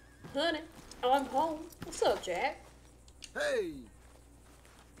 Honey, I'm home. What's up, Jack? Hey!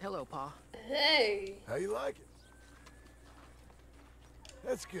 Hello, Pa. Hey! How you like it?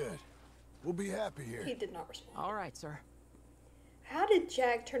 That's good. We'll be happy here. He did not respond. All right, sir. How did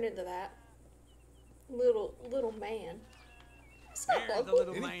Jack turn into that? Little man. What's up,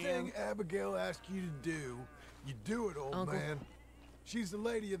 Uncle? Anything Abigail asks you to do, you do it, old man. She's the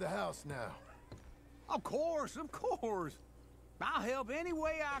lady of the house now. Of course, of course. I'll help any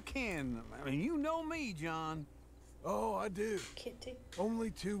way I can. I mean, you know me, John. Oh, I do. Kitty.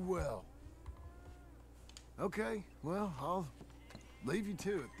 Only too well. Okay, well, I'll leave you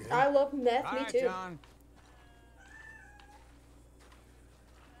to it then. I love meth, All me right, too. John.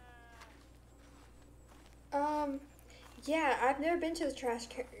 Yeah, I've never been to the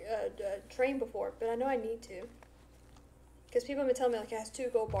train before, but I know I need to. Because people have been telling me like it has 2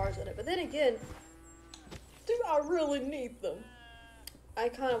 gold bars in it, but then again, do I really need them? I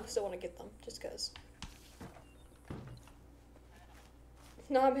kind of still want to get them, just because.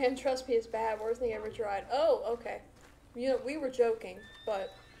 Nah, man, trust me, it's bad. Worst thing I ever tried. Oh, okay. You know, we were joking,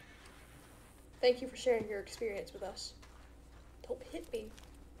 but thank you for sharing your experience with us. Don't hit me.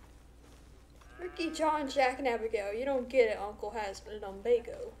 Ricky, John, Jack, and Abigail. You don't get it. Uncle has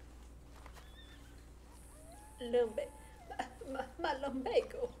lumbago. My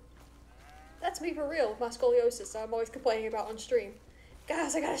lumbago. That's me for real with my scoliosis. I'm always complaining about on stream.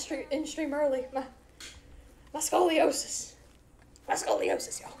 Guys, I gotta stream early. My scoliosis. My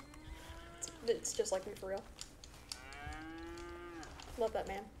scoliosis, y'all. It's just like me for real. Love that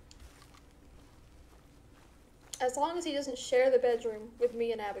man. As long as he doesn't share the bedroom with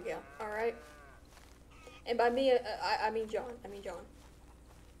me and Abigail, alright? And by me, I mean John. I mean John.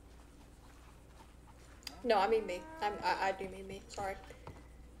 No, I mean me. I do mean me. Sorry.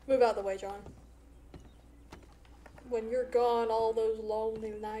 Move out of the way, John. When you're gone all those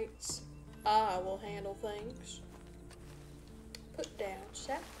lonely nights, I will handle things. Put down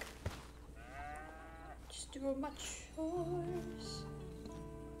sack. Just doing my chores.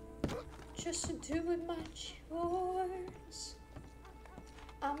 Just doing my chores.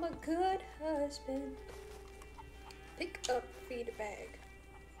 I'm a good husband. Pick up, feed a bag.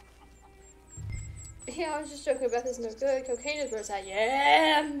 Yeah, I was just joking about this no good. Cocaine is where it's at.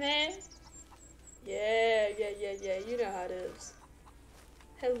 Yeah, man. Yeah. You know how it is.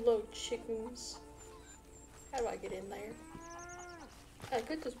 Hello, chickens. How do I get in there? I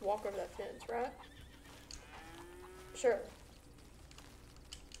could just walk over that fence, right? Sure.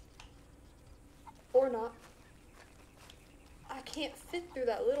 Or not. I can't fit through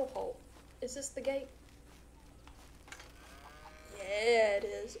that little hole. Is this the gate? Yeah, it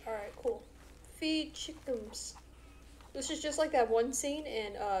is. Alright, cool. Feed chickens. This is just like that one scene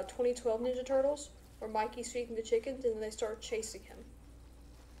in 2012 Ninja Turtles where Mikey's feeding the chickens and then they start chasing him.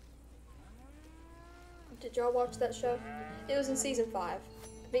 Did y'all watch that show? It was in season 5. I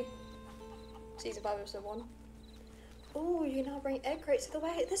think season 5 episode 1. Oh, you can now bring egg crates to the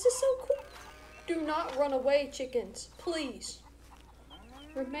wagon. This is so cool. Do not run away, chickens. Please.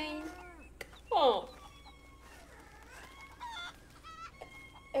 Remain calm.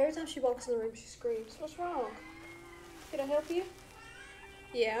 Every time she walks in the room, she screams. What's wrong? Can I help you?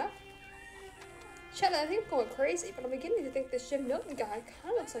 Yeah? Chat, I think I'm going crazy, but I'm beginning to think this Jim Milton guy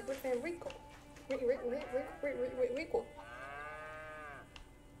kind of looks like Rick Van Winkle. Winkle.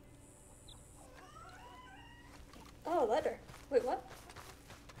 Oh, a letter. Wait, what?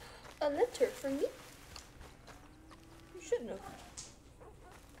 A letter for me? You shouldn't have.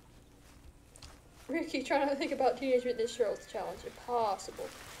 Ricky, trying to think about Teenage Mutant Ninja Turtles challenge. Impossible.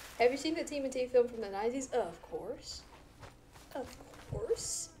 Have you seen the TMNT film from the 90s? Of course. Of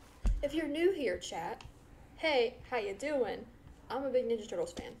course. If you're new here, chat, hey, how you doing? I'm a big Ninja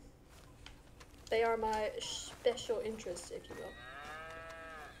Turtles fan. They are my special interests, if you will.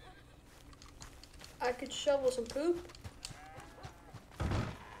 I could shovel some poop.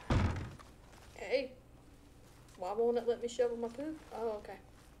 Hey. Why won't it let me shovel my poop? Oh, okay.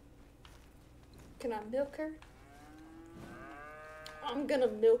 Can I milk her? I'm gonna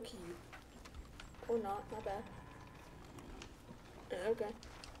milk you. Or not, my bad. Okay.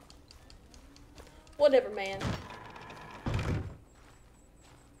 Whatever, man.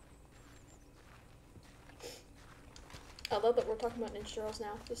 I love that we're talking about Ninja Turtles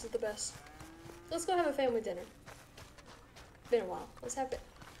now. This is the best. Let's go have a family dinner. Been a while. Let's have it.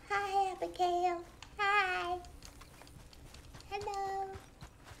 Hi, Abigail. Hi. Hello.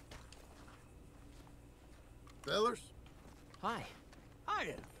 Fellers? Hi.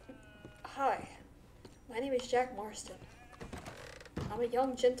 Hiya. Hi. My name is Jack Marston. I'm a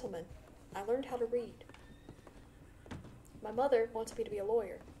young gentleman. I learned how to read. My mother wants me to be a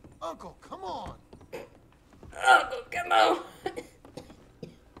lawyer. Uncle, come on. Uncle, come on.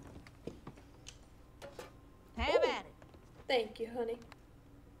 Have at it. Thank you, honey.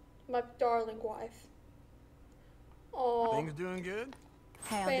 My darling wife. Aww. Things doing good?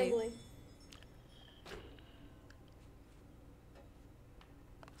 Family.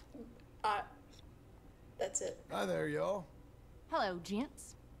 That's it. Hi there, y'all. Hello,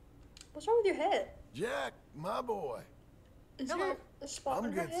 gents. What's wrong with your head? Jack, my boy. Is there a spot I'm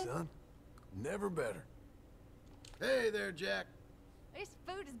on her good, head? son. Never better. Hey there, Jack. This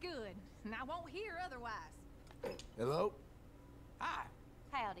food is good, and I won't hear otherwise. Hello? Hi.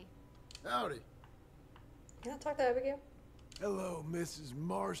 Howdy. Howdy. Can I talk to Abigail? Hello, Mrs.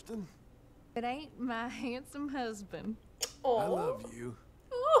 Marston. It ain't my handsome husband. Oh. I love you.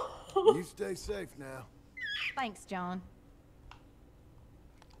 You stay safe now. Thanks, John.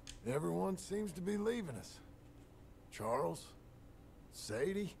 Everyone seems to be leaving us. Charles,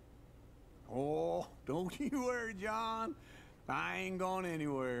 Sadie. Oh, don't you worry, John. I ain't going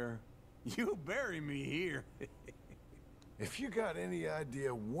anywhere. You'll bury me here. If you got any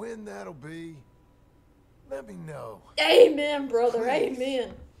idea when that'll be, let me know. Amen, brother. Please.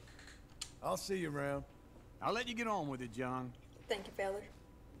 Amen. I'll see you around. I'll let you get on with it, John. Thank you, fella.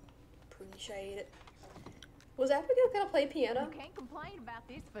 Appreciate it. Was Abigail gonna play piano? You can't complain about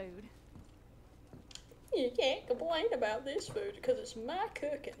this food. You can't complain about this food because it's my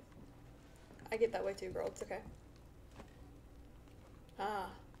cooking. I get that way too, girl. It's okay. Ah.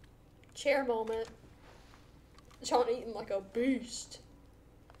 Chair moment. John eating like a beast.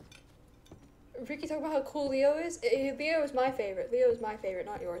 Ricky talking about how cool Leo is. Leo is my favorite. Leo is my favorite,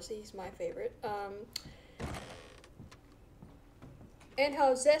 not yours. He's my favorite. And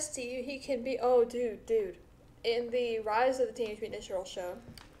how zesty he can be. Oh, dude. In the Rise of the Teenage Mutant Ninja Turtles show,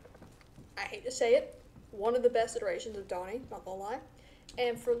 I hate to say it, one of the best iterations of Donnie, not gonna lie.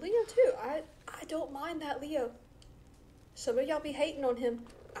 And for Leo too, I don't mind that Leo. Some of y'all be hating on him.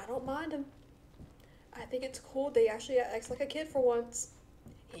 I don't mind him. I think it's cool that he actually acts like a kid for once.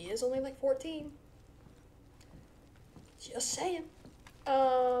 He is only like 14. Just saying.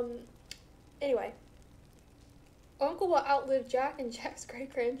 Anyway. Uncle will outlive Jack and Jack's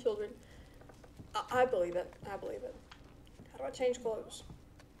great-grandchildren. I believe it. I believe it. How do I change clothes?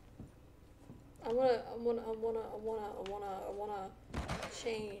 I wanna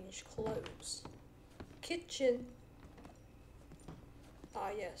change clothes. Kitchen. Ah,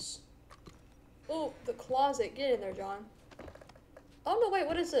 yes. Oh, the closet. Get in there, John. Oh, no, wait,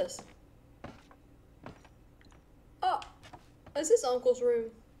 what is this? Oh, is this Uncle's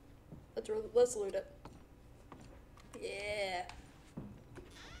room? Let's loot it. Yeah.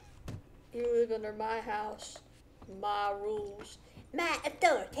 You live under my house, my rules, my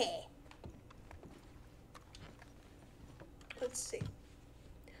authority. Let's see.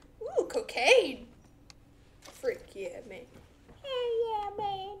 Ooh, cocaine. Freak yeah, man. Yeah,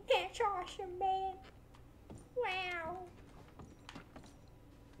 man. That's awesome, man. Wow.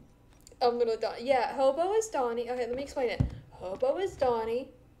 I'm gonna die. Yeah, Hobo is Donnie. Okay, let me explain it. Hobo is Donnie.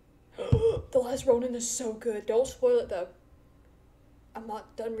 The Last Ronin is so good. Don't spoil it though. I'm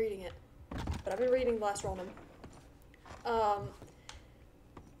not done reading it, but I've been reading The Last Ronin. I'm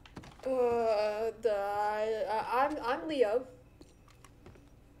Leo.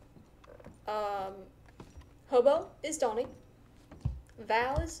 Hobo is Donnie.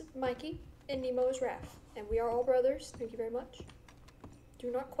 Val is Mikey, and Nemo is Raph, and we are all brothers. Thank you very much. Do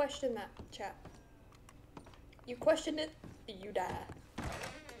not question that, chat. You question it, you die.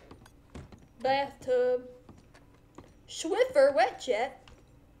 Bathtub. Swiffer wet jet.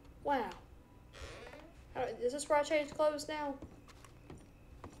 Wow. Is this where I change clothes now?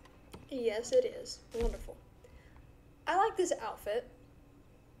 Yes, it is. Wonderful. I like this outfit.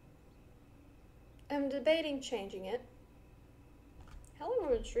 I'm debating changing it. How long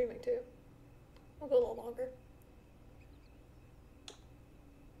have I been streaming too? I'll go a little longer.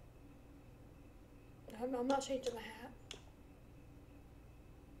 I'm not changing the hat.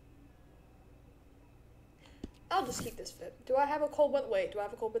 I'll just keep this fit. Do I have a cold weather? Wait, do I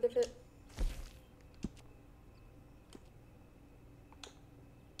have a cold weather fit?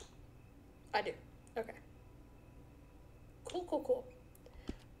 I do. Okay. Cool.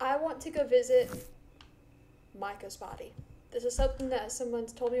 I want to go visit Micah's body. This is something that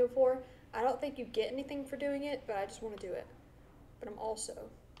someone's told me before. I don't think you get anything for doing it, but I just want to do it. But I'm also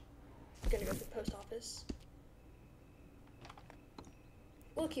gonna go to the post office.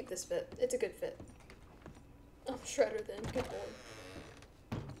 We'll keep this fit. It's a good fit. I'm Shredder then. Good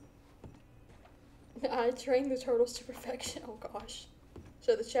lord. I trained the turtles to perfection. Oh gosh.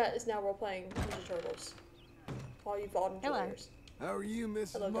 So the chat is now role-playing Ninja Turtles. All you VOD enjoyers. How are you,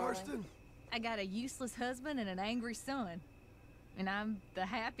 Mrs. Hello, Marston? darling. I got a useless husband and an angry son. And I'm the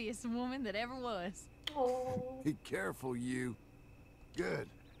happiest woman that ever was. Oh. Be careful, you. Good.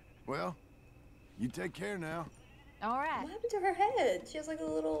 Well, you take care now. All right. What happened to her head? She has like a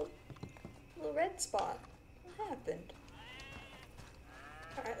little red spot. What happened?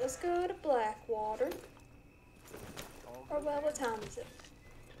 Alright, let's go to Blackwater. Or well, what time is it?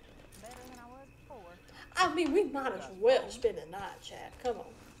 Better than I was before. I mean, we might as well spend the night, chat. Come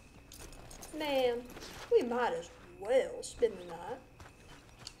on. Man, we might as well spend the night.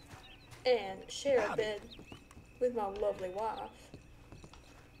 And share a bed with my lovely wife.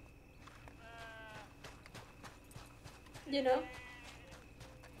 You know?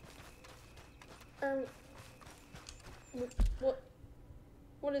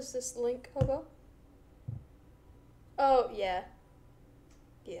 What is this link, Hobo? Oh, yeah.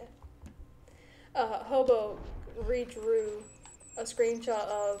 Yeah. Hobo redrew a screenshot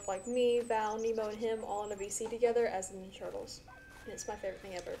of, like, me, Val, Nemo, and him all in a VC together as the Ninja Turtles. And it's my favorite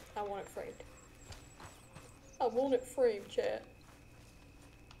thing ever. I want it framed. I want it framed, chat.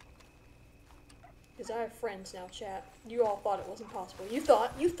 Because I have friends now, chat. You all thought it wasn't possible. You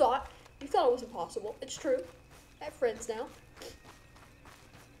thought it wasn't possible. It's true. I have friends now.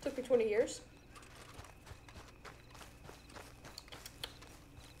 Took me 20 years.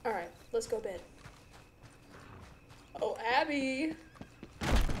 Alright, let's go bed. Oh, Abby.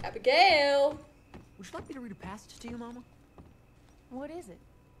 Abigail. Would you like me to read a passage to you, Mama? What is it?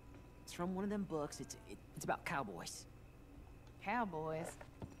 It's from one of them books. It's about cowboys. Cowboys?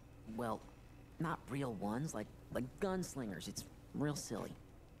 Well, not real ones, like gunslingers. It's real silly.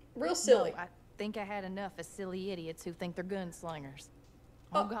 Real silly. No, I think I had enough of silly idiots who think they're gunslingers.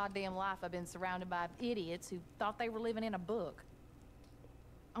 All goddamn life I've been surrounded by idiots who thought they were living in a book.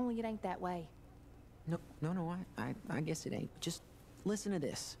 Only it ain't that way. No, I guess it ain't. Just listen to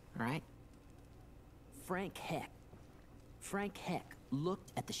this, all right? Frank Heck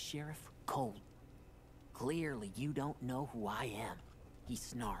looked at the sheriff cold. Clearly, you don't know who I am, he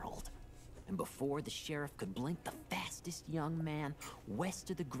snarled. And before the sheriff could blink, the fastest young man west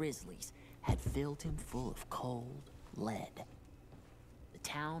of the Grizzlies had filled him full of cold lead. The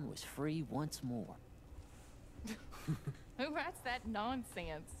town was free once more. Who writes that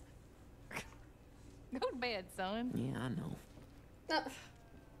nonsense? Go to bed, son. Yeah, I know.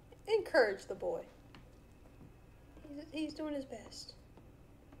 Encourage the boy. He's doing his best.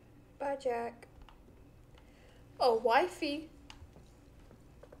 Bye, Jack. Oh, wifey.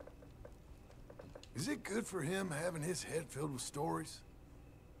 Is it good for him having his head filled with stories?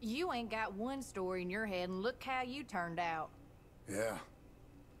 You ain't got one story in your head, and look how you turned out. Yeah.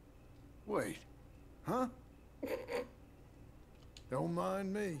 Wait. Huh? Don't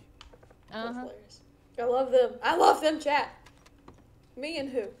mind me. Uh-huh. I love them. I love them, chat. Me and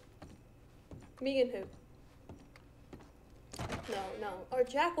who? Me and who? No. Our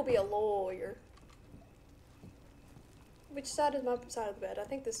Jack will be a lawyer. Which side is my side of the bed? I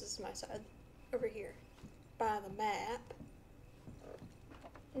think this is my side. Over here. By the map.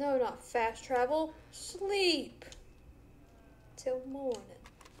 No, not fast travel. Sleep. Till morning.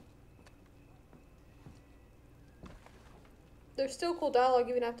 There's still cool dialogue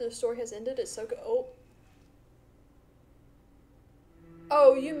even after the story has ended. It's so good.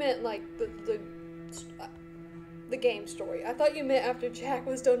 Oh, you meant like the game story. I thought you meant after Jack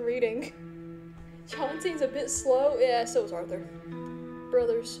was done reading. John seems a bit slow. Yeah, so is Arthur.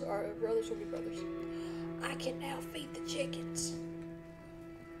 Brothers will be brothers. I can now feed the chickens.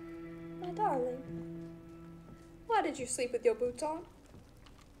 My darling. Why did you sleep with your boots on?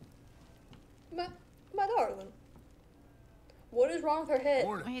 My darling. What is wrong with her head?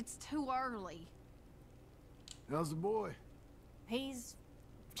 Morning. It's too early. How's the boy? He's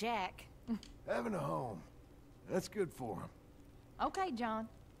Jack. Having a home. That's good for him. Okay, John.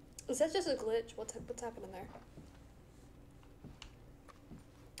 Is that just a glitch? What's happening there?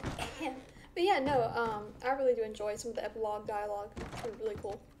 But yeah, no, I really do enjoy some of the epilogue dialogue. It's really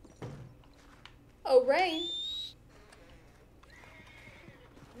cool. Oh, Rain.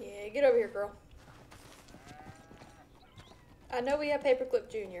 Yeah, get over here, girl. I know we have Paperclip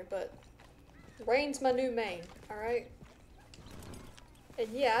Jr., but Rain's my new main, alright? And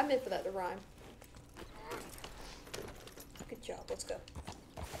yeah, I meant for that to rhyme. Good job, let's go.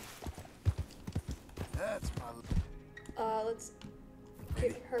 That's my... Let's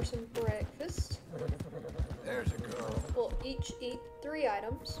give her some breakfast. There's a girl. We'll each eat 3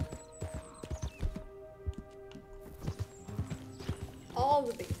 items. All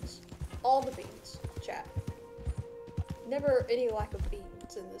the beans. All the beans, chat. Never any lack of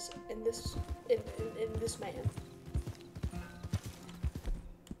beans in this man.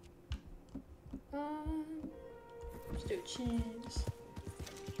 Let's do cheese.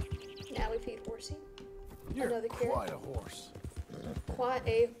 Now we feed Horsey. You're another carrot. quite a horse. Quite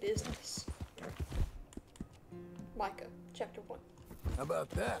a business. Micah, chapter 1. How about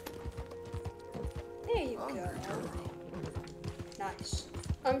that? There you Hungry go. girl. Nice.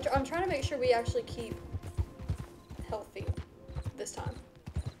 I'm trying to make sure we actually keep healthy this time.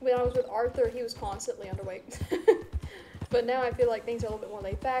 When I was with Arthur, he was constantly underweight. But now I feel like things are a little bit more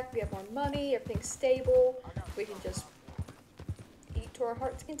laid back. We have more money. Everything's stable. We can just eat to our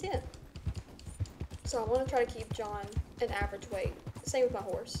heart's content. So I want to try to keep John an average weight. Same with my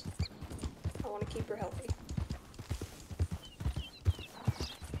horse. I want to keep her healthy.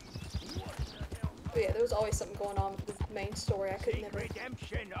 But yeah, there was always something going on with the main story. I could never.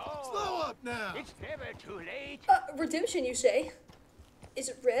 Redemption. Oh, Slow up now. It's never too late. Redemption, you say? Is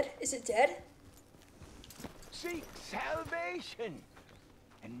it red? Is it dead? Seek salvation,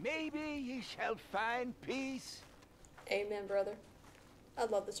 and maybe ye shall find peace. Amen, brother. I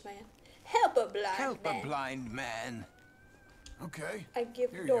love this man. Help a blind Help man. a blind man. Okay. I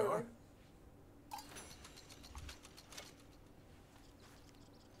give Here you daughter. are.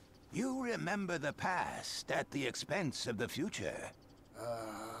 You remember the past at the expense of the future.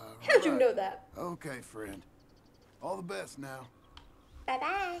 How'd you know that? Okay, friend. All the best now.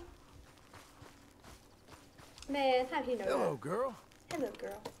 Bye-bye. Man, how do you know that? Hello, girl. Hello,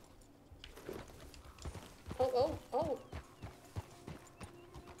 girl. Oh.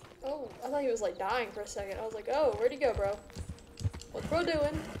 Oh, I thought he was like dying for a second. I was like, oh, where'd he go, bro? What's bro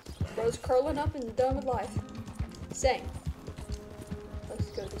doing? Bro's curling up and done with life. Same.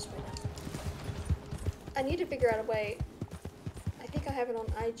 Let's go this way now. I need to figure out a way. I think I have it on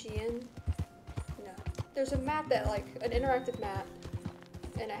IGN. No. There's a map that, like, an interactive map.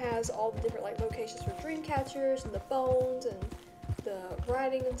 And it has all the different, like, locations for dream catchers and the bones and the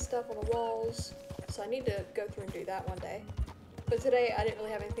writing and stuff on the walls. So I need to go through and do that one day. But today I didn't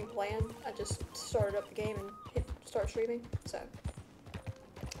really have anything planned. I just started up the game and hit start streaming. So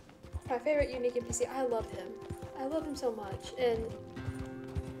my favorite unique NPC, I loved him. I love him so much. And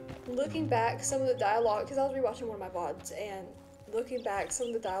looking back, some of the dialogue, because I was rewatching one of my VODs, and looking back, some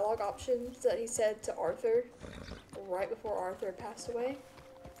of the dialogue options that he said to Arthur right before Arthur passed away,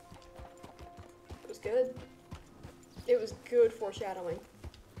 it was good. It was good foreshadowing.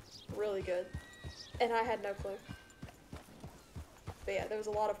 Really good. And I had no clue. But yeah, there was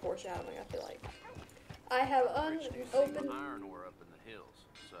a lot of foreshadowing, I feel like. I have unopened... iron ore up in the hills,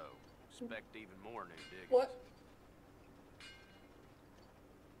 so expect even more new diggings. What?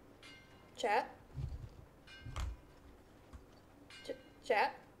 Chat?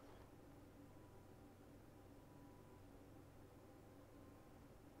 Chat?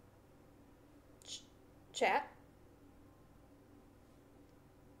 Chat?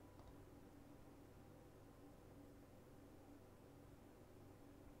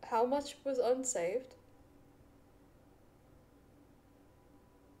 How much was unsaved?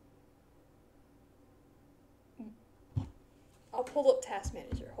 I'll pull up Task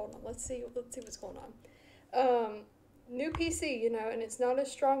Manager. Hold on, let's see what's going on. New PC, you know, and it's not as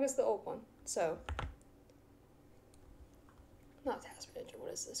strong as the old one. So, not Task Manager.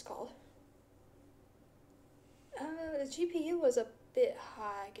 What is this called? The GPU was a bit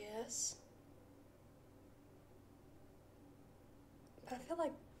high, I guess. But I feel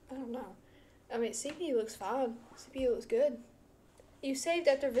like, I don't know. I mean, CPU looks fine. CPU looks good. You saved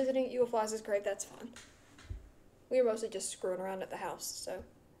after visiting Eulflies' grave, that's fine. We were mostly just screwing around at the house, so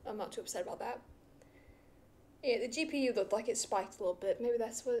I'm not too upset about that. Yeah, the GPU looked like it spiked a little bit. Maybe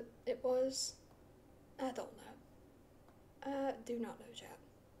that's what it was. I don't know. I do not know, chat.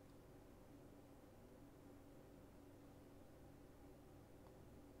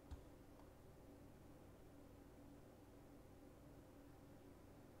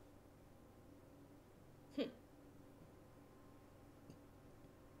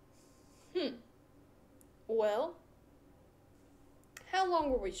 Well, how long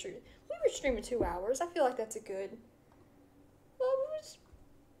were we streaming? We were streaming 2 hours. I feel like that's a good... Well,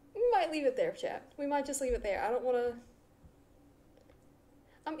 we might leave it there, chat. We might just leave it there. I don't want to...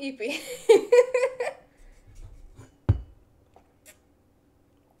 I'm eepy.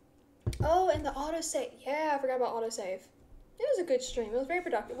 Oh, and the autosave. Yeah, I forgot about autosave. It was a good stream. It was very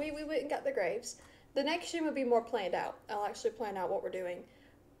productive. We went and got the graves. The next stream will be more planned out. I'll actually plan out what we're doing.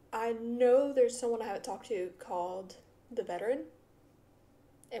 I know there's someone I haven't talked to called The Veteran,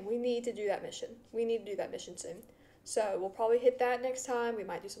 and we need to do that mission. We need to do that mission soon. So we'll probably hit that next time. We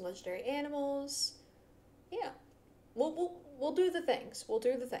might do some legendary animals. Yeah, we'll do the things. We'll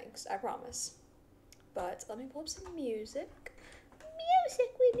do the things. I promise. But let me pull up some music.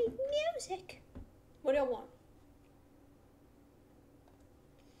 Music, we need music. What do y'all want?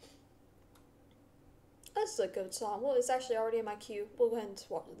 This is a good song. Well, it's actually already in my queue. We'll go ahead and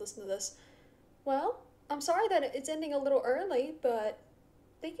listen to this. Well, I'm sorry that it's ending a little early, but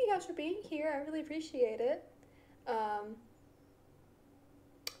thank you guys for being here. I really appreciate it. Oh,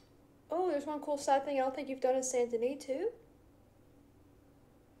 there's one cool side thing I don't think you've done in Saint Denis, too.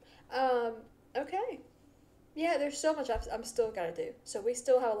 Okay. Yeah, there's so much I'm still gotta do. So we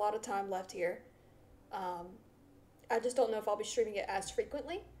still have a lot of time left here. I just don't know if I'll be streaming it as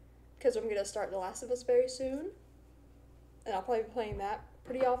frequently, because I'm going to start The Last of Us very soon, and I'll probably be playing that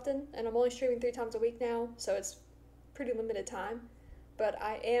pretty often, and I'm only streaming 3 times a week now, so it's pretty limited time, but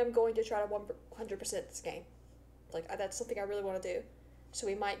I am going to try to 100% this game. Like, that's something I really want to do. So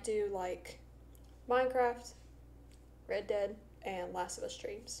we might do, like, Minecraft, Red Dead, and Last of Us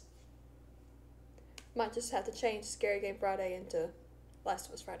streams. Might just have to change Scary Game Friday into Last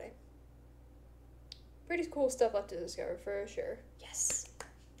of Us Friday. Pretty cool stuff left to discover, for sure. Yes!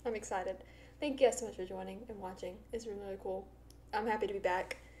 I'm excited. Thank you guys so much for joining and watching. It's really, really cool. I'm happy to be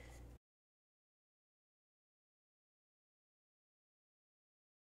back.